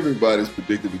need. Everybody's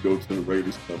predicted to go to the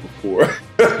Raiders number 4.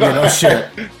 Yeah, no shit.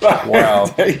 Wow.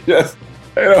 They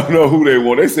don't know who they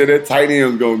want. They said that tight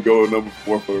end's going to go number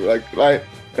 4 for like.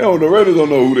 The Raiders don't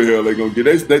know who the hell they're going to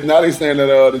get. Now they saying that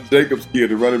the Jacobs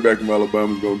kid, the running back from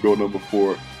Alabama, is going to go number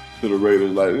 4 to the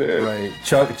Raiders. Like, yeah. Right.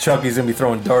 Chucky's going to be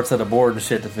throwing darts at a board and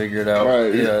shit to figure it out.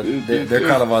 Right. Yeah, they're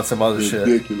kind of on some other shit.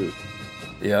 Ridiculous.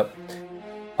 Yep.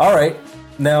 All right.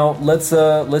 Now let's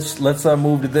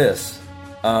move to this.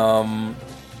 I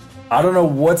don't know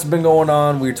what's been going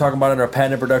on. We were talking about it in our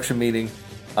patent production meeting,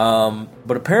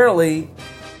 but apparently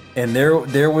And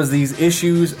there was these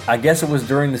issues, I guess it was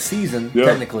during the season,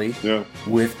 technically,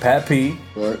 with Pat P.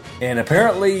 Right. And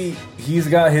apparently he's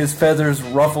got his feathers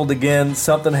ruffled again.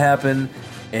 Something happened,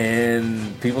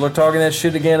 and people are talking that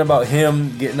shit again about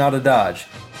him getting out of Dodge.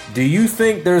 Do you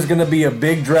think there's going to be a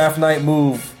big draft night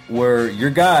move where your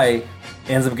guy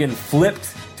ends up getting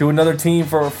flipped to another team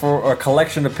for a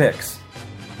collection of picks?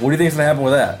 What do you think is going to happen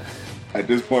with that? At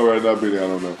this point right now, Benny, I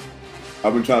don't know.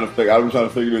 I've been trying to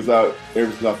figure this out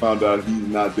ever since I found out he's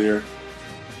not there.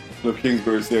 Cliff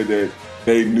Kingsbury said that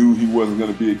they knew he wasn't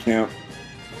going to be at camp.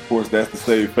 Of course, that's to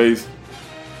save face.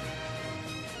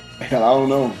 And I don't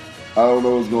know. I don't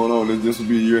know what's going on. This will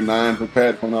be year 9 for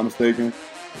Pat, if I'm not mistaken.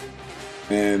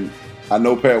 And I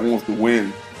know Pat wants to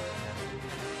win.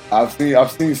 I've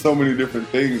seen so many different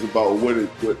things about what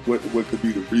could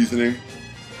be the reasoning.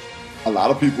 A lot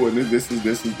of people, and this is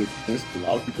a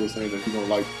lot of people are saying that he don't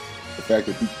like the fact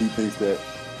that he thinks that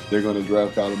they're going to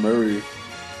draft Kyler Murray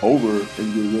over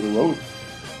and get rid of Rosen.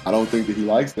 I don't think that he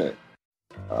likes that.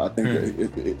 I think that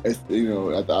it's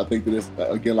I think that it's,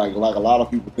 again, like a lot of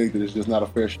people think that it's just not a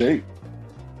fair shake.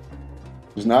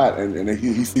 It's not, and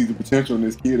he sees the potential in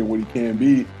this kid and what he can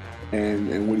be,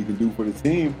 and what he can do for the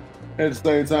team. At the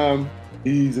same time,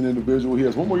 he's an individual. He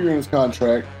has 1 more year in his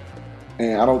contract,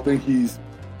 and I don't think he's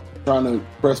trying to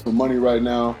press for money right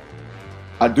now.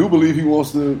 I do believe he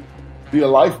wants to be a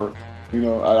lifer. I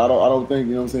don't think,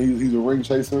 what I'm saying, he's a ring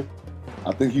chaser.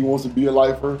 I think he wants to be a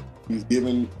lifer. He's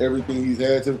given everything he's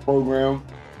had to the program,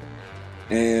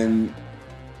 and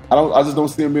I just don't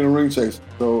see him being a ring chaser.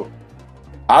 So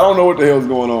I don't know what the hell's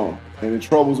going on, and it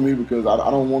troubles me because I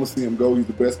don't want to see him go. He's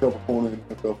the best cover corner in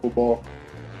NFL football.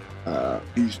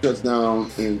 He shuts down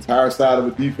the entire side of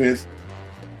the defense,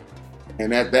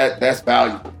 and that's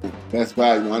valuable. That's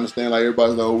valuable. I understand, like,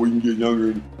 everybody's like, oh, we can get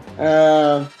younger.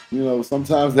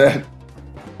 Sometimes that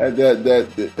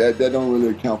don't really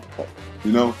account for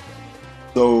it,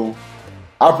 So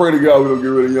I pray to God we don't get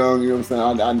rid of Young. You know what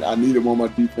I'm saying? I need him on my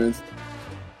defense,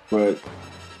 but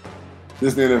this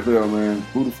is the NFL, man.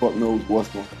 Who the fuck knows what's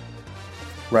going on?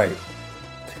 Right.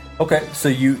 Okay, so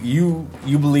you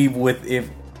believe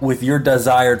with your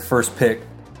desired first pick,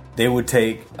 they would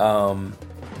take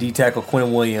D tackle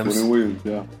Quinn Williams. Quinn Williams,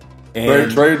 yeah.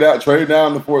 And trade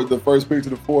down the first pick to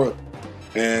the 4th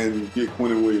and get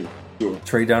Quinn Williams. Sure.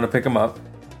 Trade down to pick him up.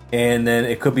 And then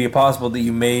it could be possible that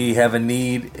you may have a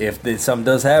need, if something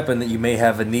does happen, that you may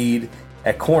have a need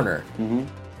at corner. Mm-hmm.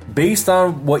 Based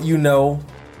on what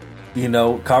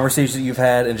conversations that you've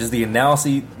had, and just the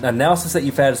analysis that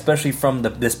you've had, especially from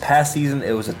this past season.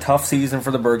 It was a tough season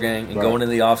for the Bird Gang, and going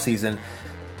into the offseason.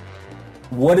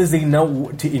 What is in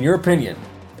your opinion,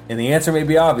 and the answer may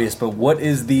be obvious, but what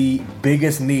is the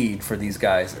biggest need for these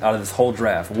guys out of this whole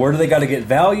draft? Where do they got to get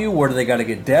value? Where do they got to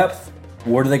get depth?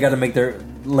 Where do they got to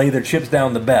lay their chips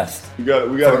down the best? We got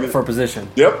to get for position.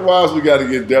 Depth wise, we got to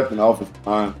get depth in the offensive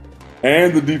line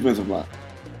and the defensive line.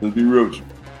 Let's be real with you.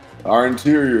 Our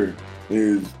interior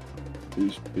is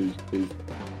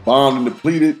bombed and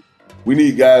depleted. We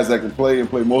need guys that can play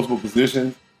multiple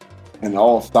positions, and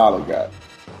all solid guys.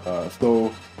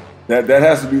 So that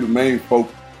has to be the main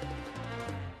focus.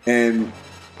 And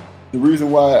the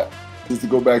reason why, just to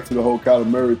go back to the whole Kyler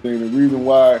Murray thing, the reason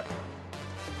why,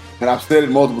 and I've said it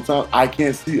multiple times, I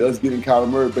can't see us getting Kyler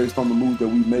Murray based on the moves that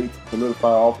we made to solidify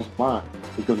our offensive line.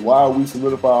 Because why would we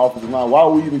solidify our offensive line? Why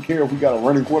would we even care if we got a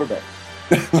running quarterback?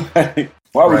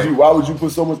 Why would you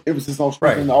put so much emphasis on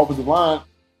strengthening the offensive line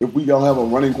if we don't have a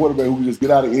running quarterback who can just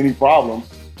get out of any problem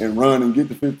and run and get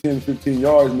to 15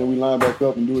 yards, and then we line back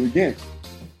up and do it again?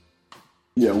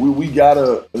 Yeah, we got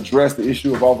to address the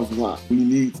issue of offensive line. We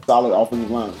need solid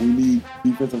offensive line. We need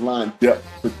defensive line depth,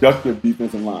 productive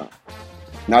defensive line.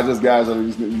 Not just guys that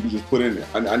you can just put in there.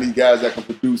 I need guys that can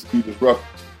produce, be disruptive.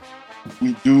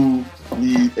 We do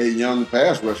need a young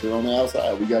pass rusher on the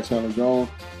outside. We got Chandler Jones.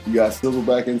 We got Sizzle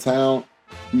back in town.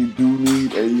 We do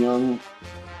need a young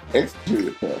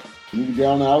exterior pass. We need a guy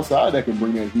on the outside that can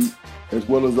bring that heat, as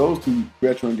well as those 2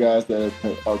 veteran guys that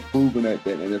are proven at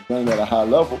that and have done it at a high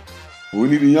level. We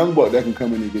need a young buck that can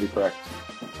come in and get it cracked.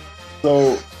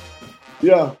 So,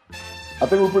 yeah, I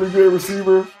think we're pretty good at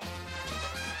receiver.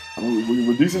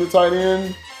 We're decent at tight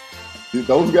end.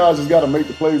 Those guys just got to make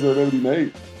the plays that are going to be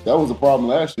made. That was a problem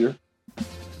last year.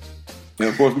 And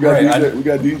of course, we got DJ. We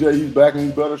got DJ. He's back and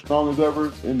he's better, strong as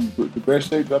ever, in the best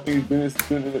shape I think he's been in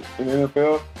the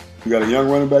NFL. We got a young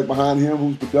running back behind him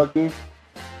who's productive.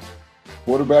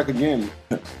 Quarterback again.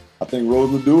 I think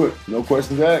Rose will do it. No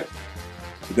questions asked.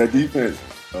 With that defense,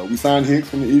 we signed Hicks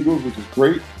from the Eagles, which is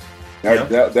great. That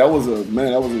was a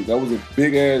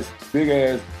big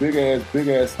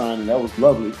ass signing. That was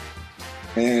lovely.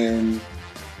 And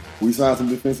We signed some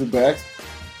defensive backs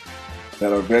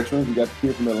that are veterans. We got the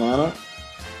kid from Atlanta.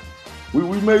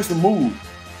 We made some moves.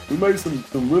 We made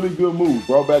some really good moves.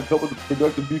 Brought back a couple of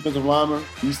productive defensive linemen.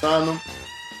 We signed them.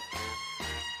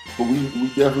 But we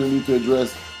definitely need to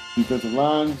address defensive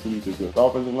lines. We need to address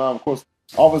offensive line. Of course,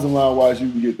 offensive line-wise, you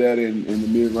can get that in the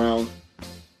mid-round.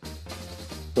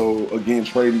 So, again,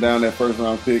 trading down that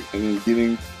first-round pick and then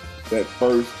getting that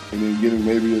first and then getting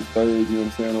maybe a third, you know what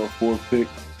I'm saying, or a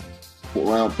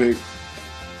fourth-round pick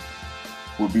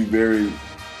would be very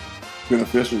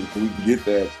beneficial if we can get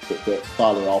that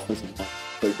solid offensive line,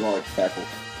 play guard, tackle.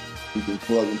 We can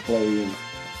plug and play and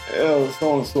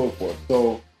so on and so forth.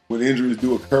 So when injuries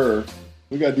do occur,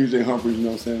 we got DJ Humphries, you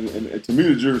know what I'm saying? And to me,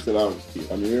 the jury's still out on the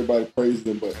kid. I mean, everybody praises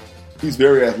him, but he's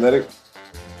very athletic.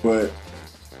 But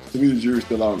to me, the jury's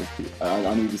still out on the kid.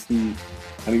 I need to see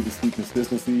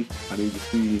consistency. I need to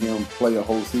see him play a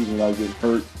whole season without getting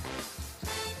hurt.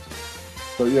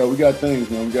 So yeah, we got things,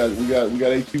 man. We got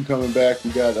AQ coming back.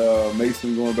 We got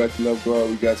Mason going back to left guard.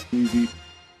 We got Sneezy.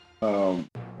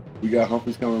 We got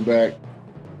Humphries coming back.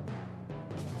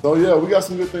 So yeah, we got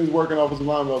some good things working offensive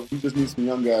line. We just need some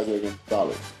young guys that are going to be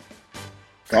solid.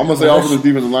 So I'm gonna say offensive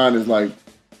defensive line is like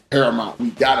paramount.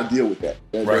 We got to deal with that.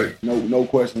 Right. No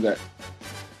question that.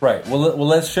 Right. Well,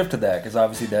 let's shift to that because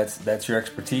obviously that's your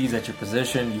expertise, that's your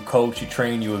position. You coach, you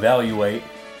train, you evaluate.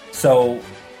 So,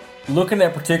 looking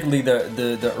at particularly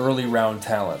the early round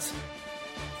talents,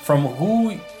 from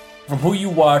who you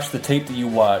watch, the tape that you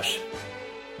watch,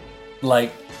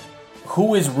 like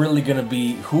who is really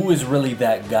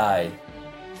that guy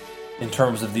in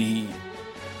terms of the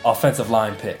offensive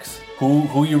line picks?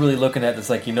 Who you really looking at that's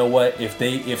like, you know what,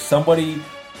 if somebody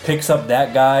picks up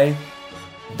that guy,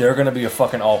 they're gonna be a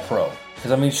fucking all-pro.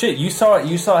 Because I mean, shit, you saw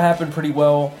it happen pretty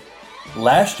well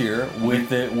last year with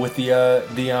the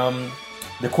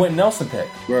Quentin Nelson pick.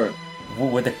 Right.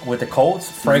 With the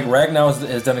Colts, Frank Ragnow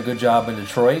has done a good job in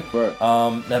Detroit. Right.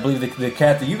 I believe the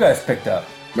cat that you guys picked up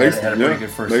Mason had a pretty good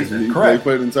first season. Correct. He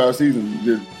played the entire season. He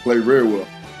did play very well.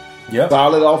 Yep.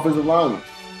 Solid offensive lineman.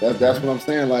 That's what I'm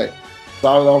saying. Like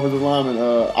solid offensive lineman.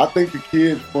 I think the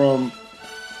kid from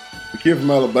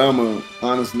Alabama,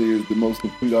 honestly, is the most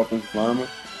complete offensive lineman.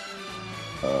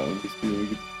 Let me see. We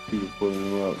get people pulling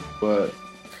him up, but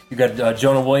you got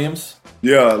Jonah Williams.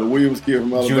 Yeah, the Williams kid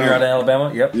from Alabama. Junior out of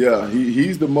Alabama. Yep. Yeah,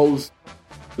 he's the most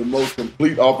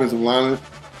complete offensive lineman.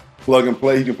 Plug and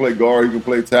play. He can play guard. He can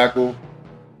play tackle.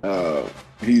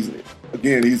 He's a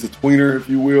tweener, if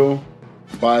you will,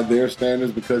 by their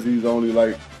standards, because he's only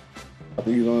like 6'4",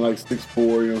 you know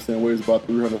what I'm saying, weighs about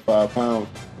 305 pounds.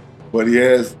 But he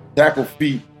has tackle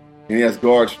feet and he has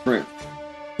guard strength.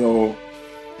 So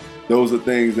those are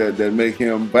things that make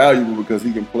him valuable because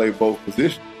he can play both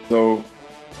positions. So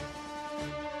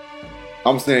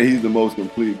I'm saying he's the most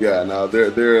complete guy. Now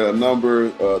there are a number.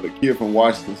 The kid from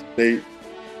Washington State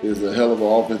is a hell of an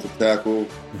offensive tackle.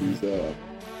 He's a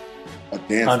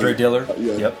dancing Andre Dillard.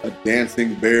 A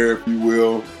dancing bear, if you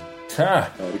will.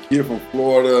 The kid from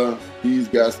Florida, he's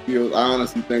got skills. I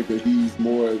honestly think that he's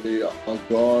more of a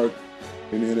guard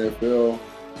in the NFL.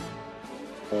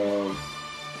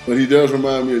 But he does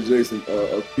remind me of Jason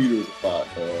Peters a lot,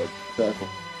 tackle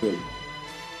Philly.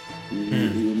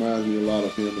 He reminds me a lot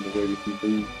of him in the way that he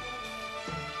moves.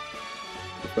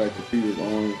 The fact that Peters'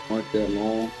 arms aren't that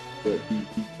long, but he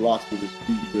blocks with his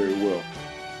feet very well.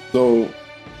 So,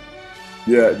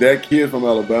 yeah, that kid from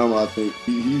Alabama, I think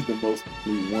he's the most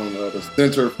complete one. The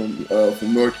center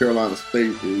from North Carolina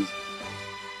State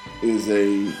he's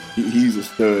a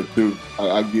stud too.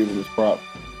 I give him his props.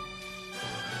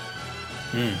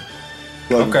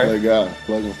 Plug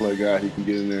and play guy. He can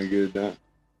get in there and get it done.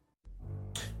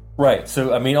 Right.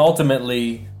 So I mean,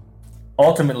 ultimately,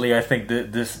 I think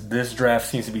that this draft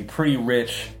seems to be pretty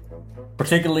rich,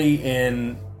 particularly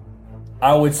in,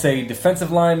 I would say,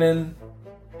 defensive linemen,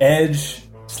 edge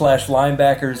 /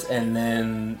 linebackers, and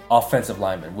then offensive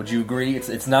linemen. Would you agree?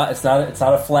 It's not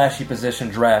a flashy position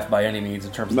draft by any means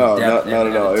in terms of depth. Not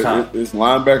at all. It's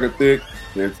linebacker thick.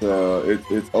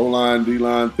 It's O-line,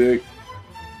 D-line thick.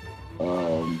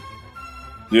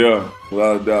 Yeah,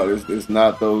 without a doubt. It's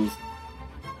not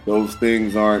those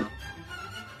things aren't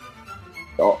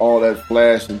all that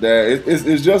flash and dash.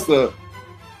 It's just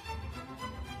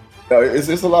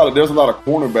there's a lot of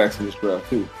cornerbacks in this draft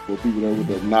too. For people that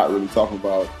are not really talking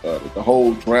about the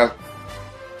whole draft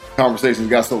conversation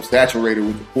got so saturated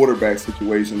with the quarterback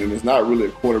situation, and it's not really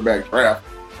a quarterback draft,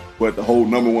 but the whole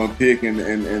number one pick and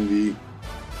the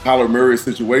Kyler Murray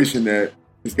situation that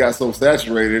it's got so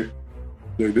saturated.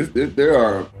 There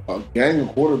are a gang of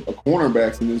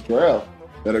cornerbacks in this draft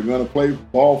that are going to play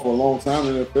ball for a long time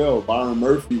in the NFL. Byron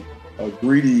Murphy,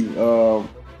 Greedy,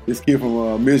 this kid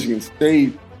from Michigan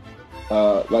State.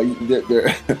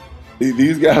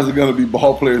 These guys are going to be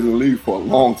ball players in the league for a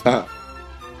long time.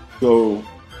 So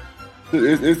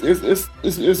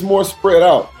it's more spread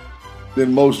out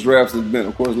than most drafts have been.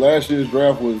 Of course, last year's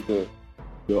draft was the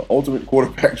ultimate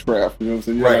quarterback draft. You know what I'm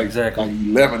saying? You had exactly. Like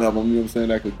 11 of them. You know what I'm saying?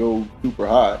 That could go super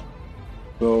high.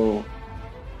 So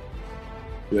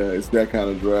yeah, it's that kind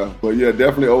of draft. But yeah,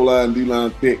 definitely O-line,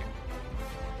 D-line pick.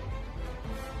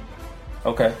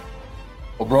 Okay.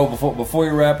 Well, bro, before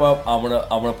you wrap up, I'm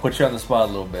gonna put you on the spot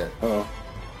a little bit.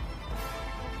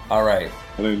 All right.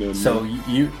 So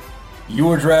you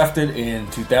were drafted in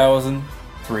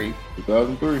 2003.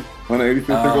 2003, 185th pick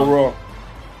overall.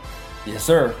 Yes,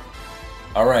 sir.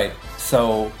 All right.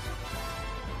 So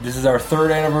this is our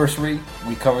 3rd anniversary.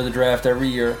 We cover the draft every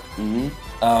year.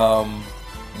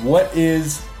 What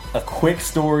is a quick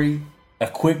story, a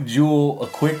quick jewel, a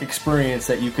quick experience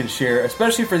that you can share,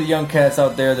 especially for the young cats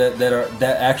out there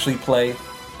that actually play,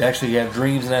 that actually have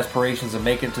dreams and aspirations of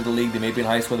making it to the league? They may be in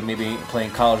high school, they may be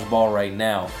playing college ball right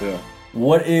now. Yeah.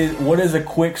 What is a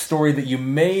quick story that you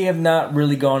may have not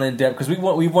really gone in depth, because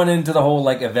we went into the whole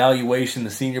like evaluation,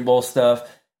 the Senior Bowl stuff,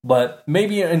 but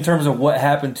maybe in terms of what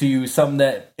happened to you, something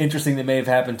that interesting that may have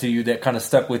happened to you that kind of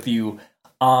stuck with you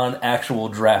on actual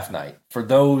draft night, for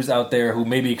those out there who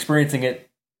may be experiencing it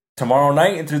tomorrow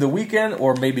night and through the weekend,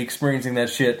 or maybe experiencing that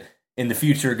shit in the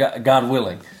future, God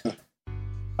willing.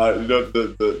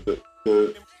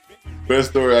 The best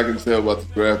story I can tell about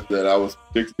the draft is that I was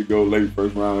picked to go late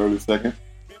first round, early second.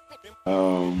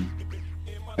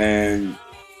 And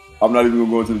I'm not even going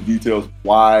to go into the details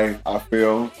why I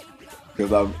fell,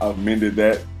 because I've mended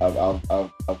that. I've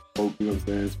spoken, you know what I'm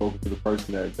saying, spoken to the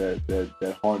person that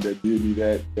did me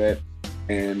that,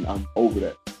 and I'm over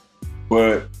that.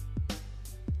 But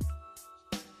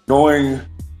going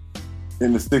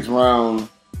in the 6th round,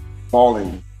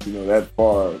 falling, that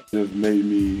far just made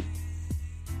me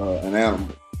an animal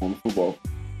on the football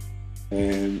field.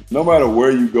 And no matter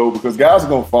where you go, because guys are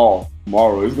gonna fall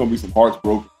tomorrow, there's gonna be some hearts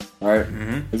broken, right?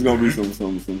 There's gonna be some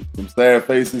sad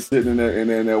faces sitting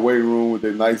in that weight room with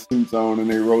their nice suits on and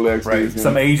their Rolexes. Right. And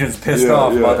some agents pissed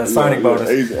off about that signing bonus.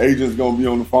 Agents gonna be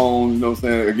on the phone, you know what I'm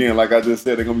saying? Again, like I just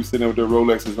said, they're gonna be sitting there with their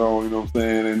Rolexes on, you know what I'm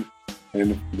saying?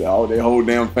 And all their whole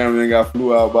damn family got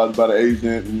flew out by the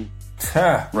agent. And,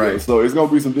 right. Yeah, so it's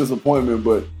gonna be some disappointment,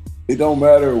 but it don't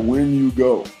matter when you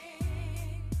go,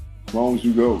 as long as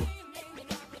you go.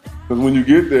 Because when you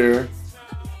get there,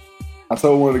 I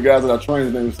told one of the guys that I trained,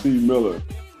 his name is Steve Miller.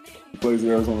 He plays at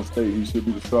Arizona State. He should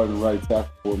be the starting right tackle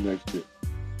for him next year.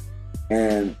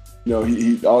 And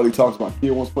he all he talks about,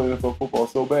 kid wants to play NFL football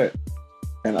so bad.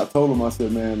 And I told him, I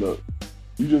said, man, look,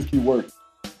 you just keep working.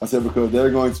 I said, because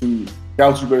they're going to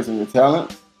scout you based on your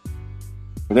talent,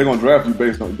 but they're going to draft you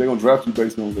based on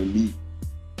their need.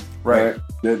 Right.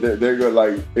 They're going to,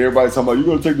 like, everybody's talking about, you're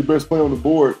going to take the best player on the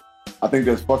board. I think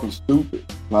that's fucking stupid.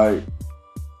 Like,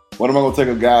 what am I going to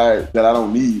take a guy that I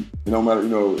don't need? It don't matter,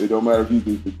 it don't matter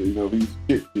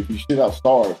if he's shit out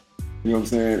stars. You know what I'm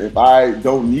saying? If I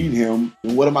don't need him,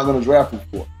 then what am I going to draft him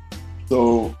for?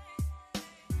 So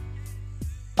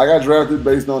I got drafted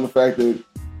based on the fact that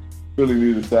Philly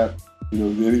needed a tackle. They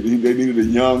needed a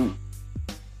young,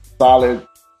 solid,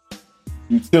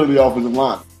 utility offensive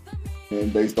line.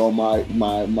 And based on my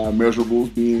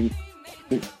measurables being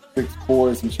 6'4"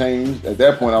 and some change, at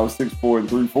that point I was 6'4" and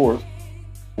 3/4,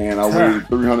 and I weighed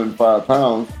 305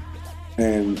 pounds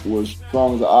and was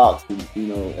strong as an ox, and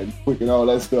quick and all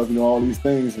that stuff, all these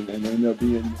things, and ended up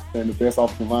being the best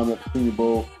offensive lineman at the Senior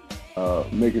Bowl,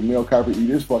 making Mel Kiper eat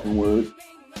his fucking words.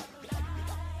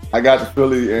 I got to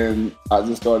Philly and I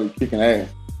just started kicking ass.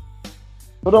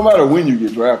 But no matter when you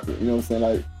get drafted, you know what I'm saying?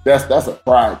 Like that's a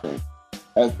pride thing.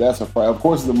 That's a pride. Of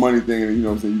course, it's a money thing, and you know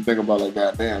what I'm saying. You think about like,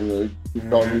 goddamn, you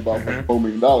talking about $4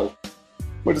 million. But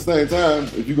at the same time,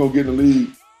 if you're gonna get in the league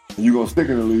and you're gonna stick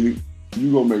in the league,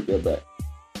 you're gonna make that back.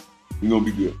 You're gonna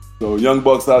be good. So, young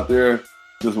bucks out there,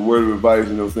 just a word of advice,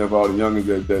 you know what I'm saying, for all the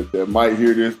youngins that might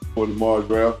hear this before tomorrow's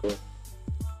draft. Or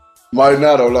might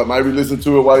not, or might be listening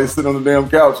to it while they sit on the damn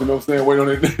couch, you know what I'm saying, waiting on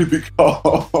their day to be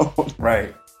called.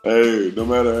 Right. Hey, no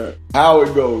matter how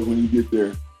it goes when you get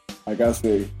there, like I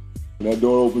say, when that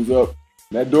door opens up,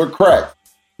 that door cracks,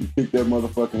 you kick that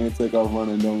motherfucker and take off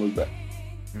running and don't look back.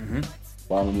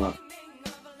 Bottom line.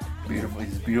 Beautiful.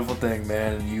 It's a beautiful thing,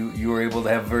 man. And you were able to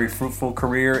have a very fruitful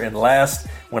career and last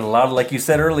when a lot of, like you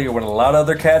said earlier, when a lot of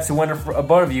other cats who went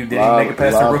above you didn't make it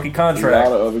past their rookie contract. A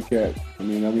lot of other cats. I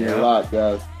mean, a lot,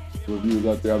 guys. Reviews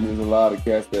out there. I mean, there's a lot of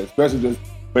cats that, especially just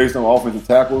based on offensive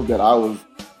tackles, that I was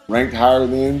ranked higher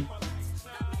than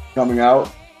coming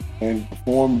out. and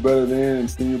performed better than in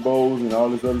Senior Bowls and all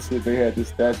this other shit. They had this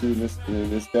stature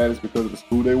and this status because of the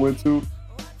school they went to.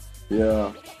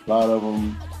 Yeah, a lot of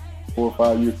them 4 or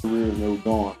 5 year careers and they were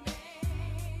gone.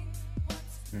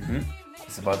 Mm-hmm.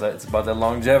 It's about that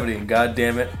longevity, and God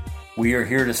damn it, we are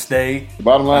here to stay. The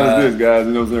bottom line is this, guys.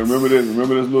 You know what I'm saying?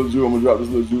 Remember this little jewel. I'm gonna drop this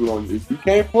little jewel on you. If you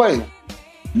can't play,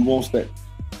 you won't stay.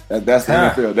 That's the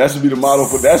NFL. That should be the model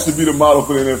for the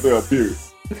NFL. Period.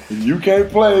 If you can't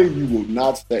play, you will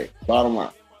not stay. Bottom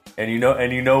line. And you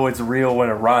know it's real when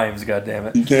it rhymes. God damn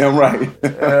it. You damn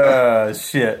right.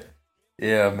 Shit.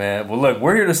 Yeah, man. Well, look,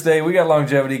 we're here to stay. We got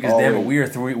longevity because damn it, we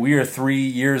are 3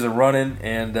 years of running,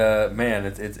 and man,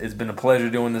 it's been a pleasure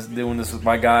doing this with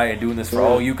my guy and doing this for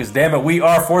all you. Because damn it, we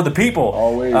are for the people.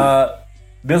 Always.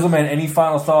 Bizzleman, any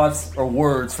final thoughts or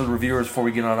words for the reviewers before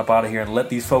we get on up out of here and let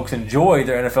these folks enjoy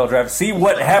their NFL draft, see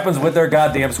what happens with their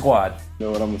goddamn squad? You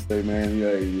know what I'm gonna say, man? Yeah,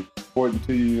 it's important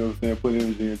to you. You know what I'm saying? Put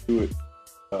energy into it.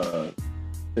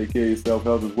 Take care of yourself,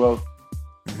 health as well.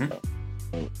 Mm-hmm.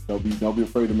 Don't be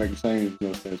afraid to make a change, you know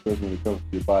what I'm saying, especially when it comes to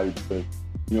your body, because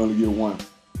you only get one.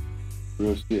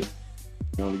 Real shit.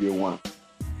 You only get one.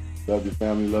 Love your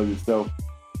family, love yourself,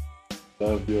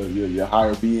 love your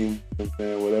higher being, you know what I'm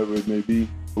saying, whatever it may be,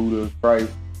 Buddha,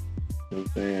 Christ, you know what I'm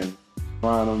saying,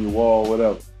 crying on your wall,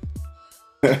 whatever.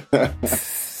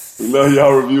 We love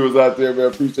y'all reviewers out there, man.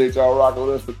 Appreciate y'all rocking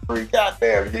with us for 3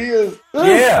 goddamn years.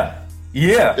 Yeah.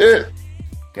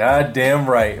 God damn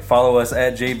right. Follow us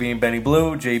at JB and Benny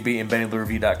Blue,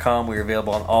 JBandBennyBlueReview.com. We are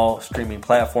available on all streaming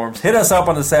platforms. Hit us up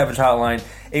on the Savage Hotline,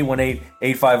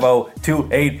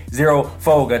 818-850-2804.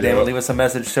 God damn it, leave us a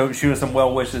message. Shoot us some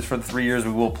well wishes for the 3 years.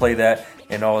 We will play that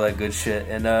and all that good shit.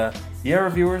 And yeah,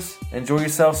 reviewers, enjoy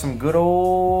yourself some good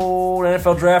old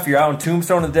NFL draft. You're out in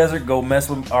Tombstone in the desert. Go mess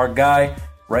with our guy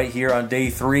right here on day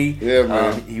 3. Yeah,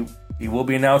 man. He will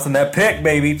be announcing that pick,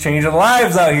 baby. Changing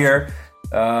lives out here.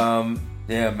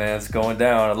 Yeah, man, it's going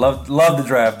down. I love the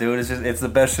draft, dude. It's the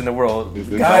best in the world.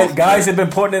 Guys have been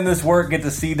putting in this work, get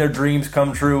to see their dreams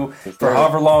come true for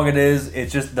however long it is.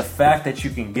 It's just the fact that you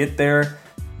can get there,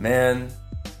 man.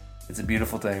 It's a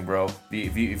beautiful thing, bro.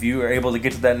 If you are able to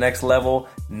get to that next level,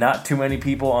 not too many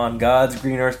people on God's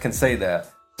green earth can say that.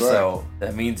 Right. So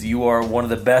that means you are one of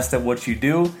the best at what you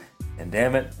do. And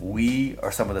damn it, we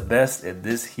are some of the best at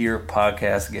this here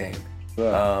podcast game.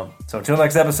 So until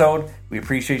next episode, we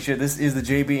appreciate you. This is the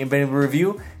JB and Benny Blue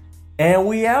Review, and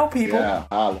we out, people. Yeah,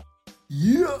 holla.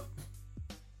 Yeah.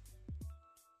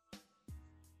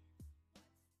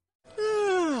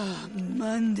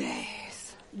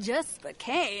 Mondays just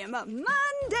became Mondays.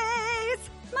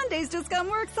 Mondays just got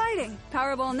more exciting.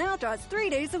 Powerball now draws 3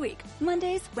 days a week.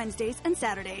 Mondays, Wednesdays, and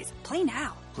Saturdays. Play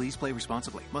now. Please play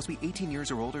responsibly. Must be 18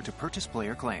 years or older to purchase, play,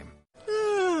 or claim.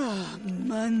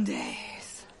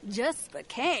 Mondays just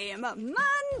became Mondays.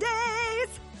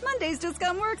 Mondays just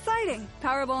got more exciting.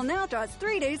 Powerball now draws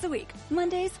 3 days a week.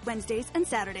 Mondays, Wednesdays, and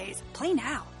Saturdays. Play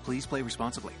now. Please play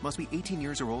responsibly. Must be 18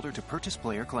 years or older to purchase,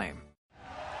 play, or claim.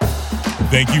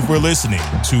 Thank you for listening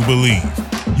to Believe.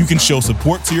 You can show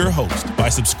support to your host by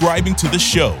subscribing to the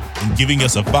show and giving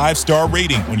us a 5-star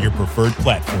rating on your preferred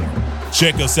platform.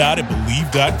 Check us out at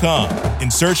Believe.com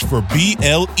and search for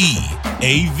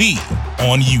BLEAV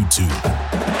on YouTube.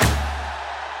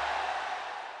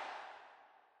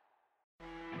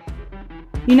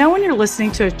 You know when you're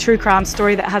listening to a true crime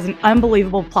story that has an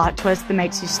unbelievable plot twist that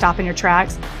makes you stop in your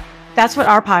tracks? That's what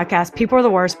our podcast, People Are the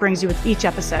Worst, brings you with each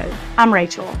episode. I'm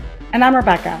Rachel. And I'm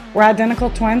Rebecca. We're identical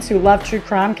twins who love true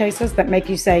crime cases that make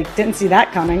you say, didn't see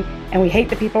that coming, and we hate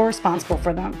the people responsible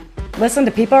for them. Listen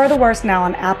to People Are the Worst now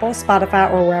on Apple,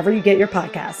 Spotify, or wherever you get your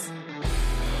podcasts.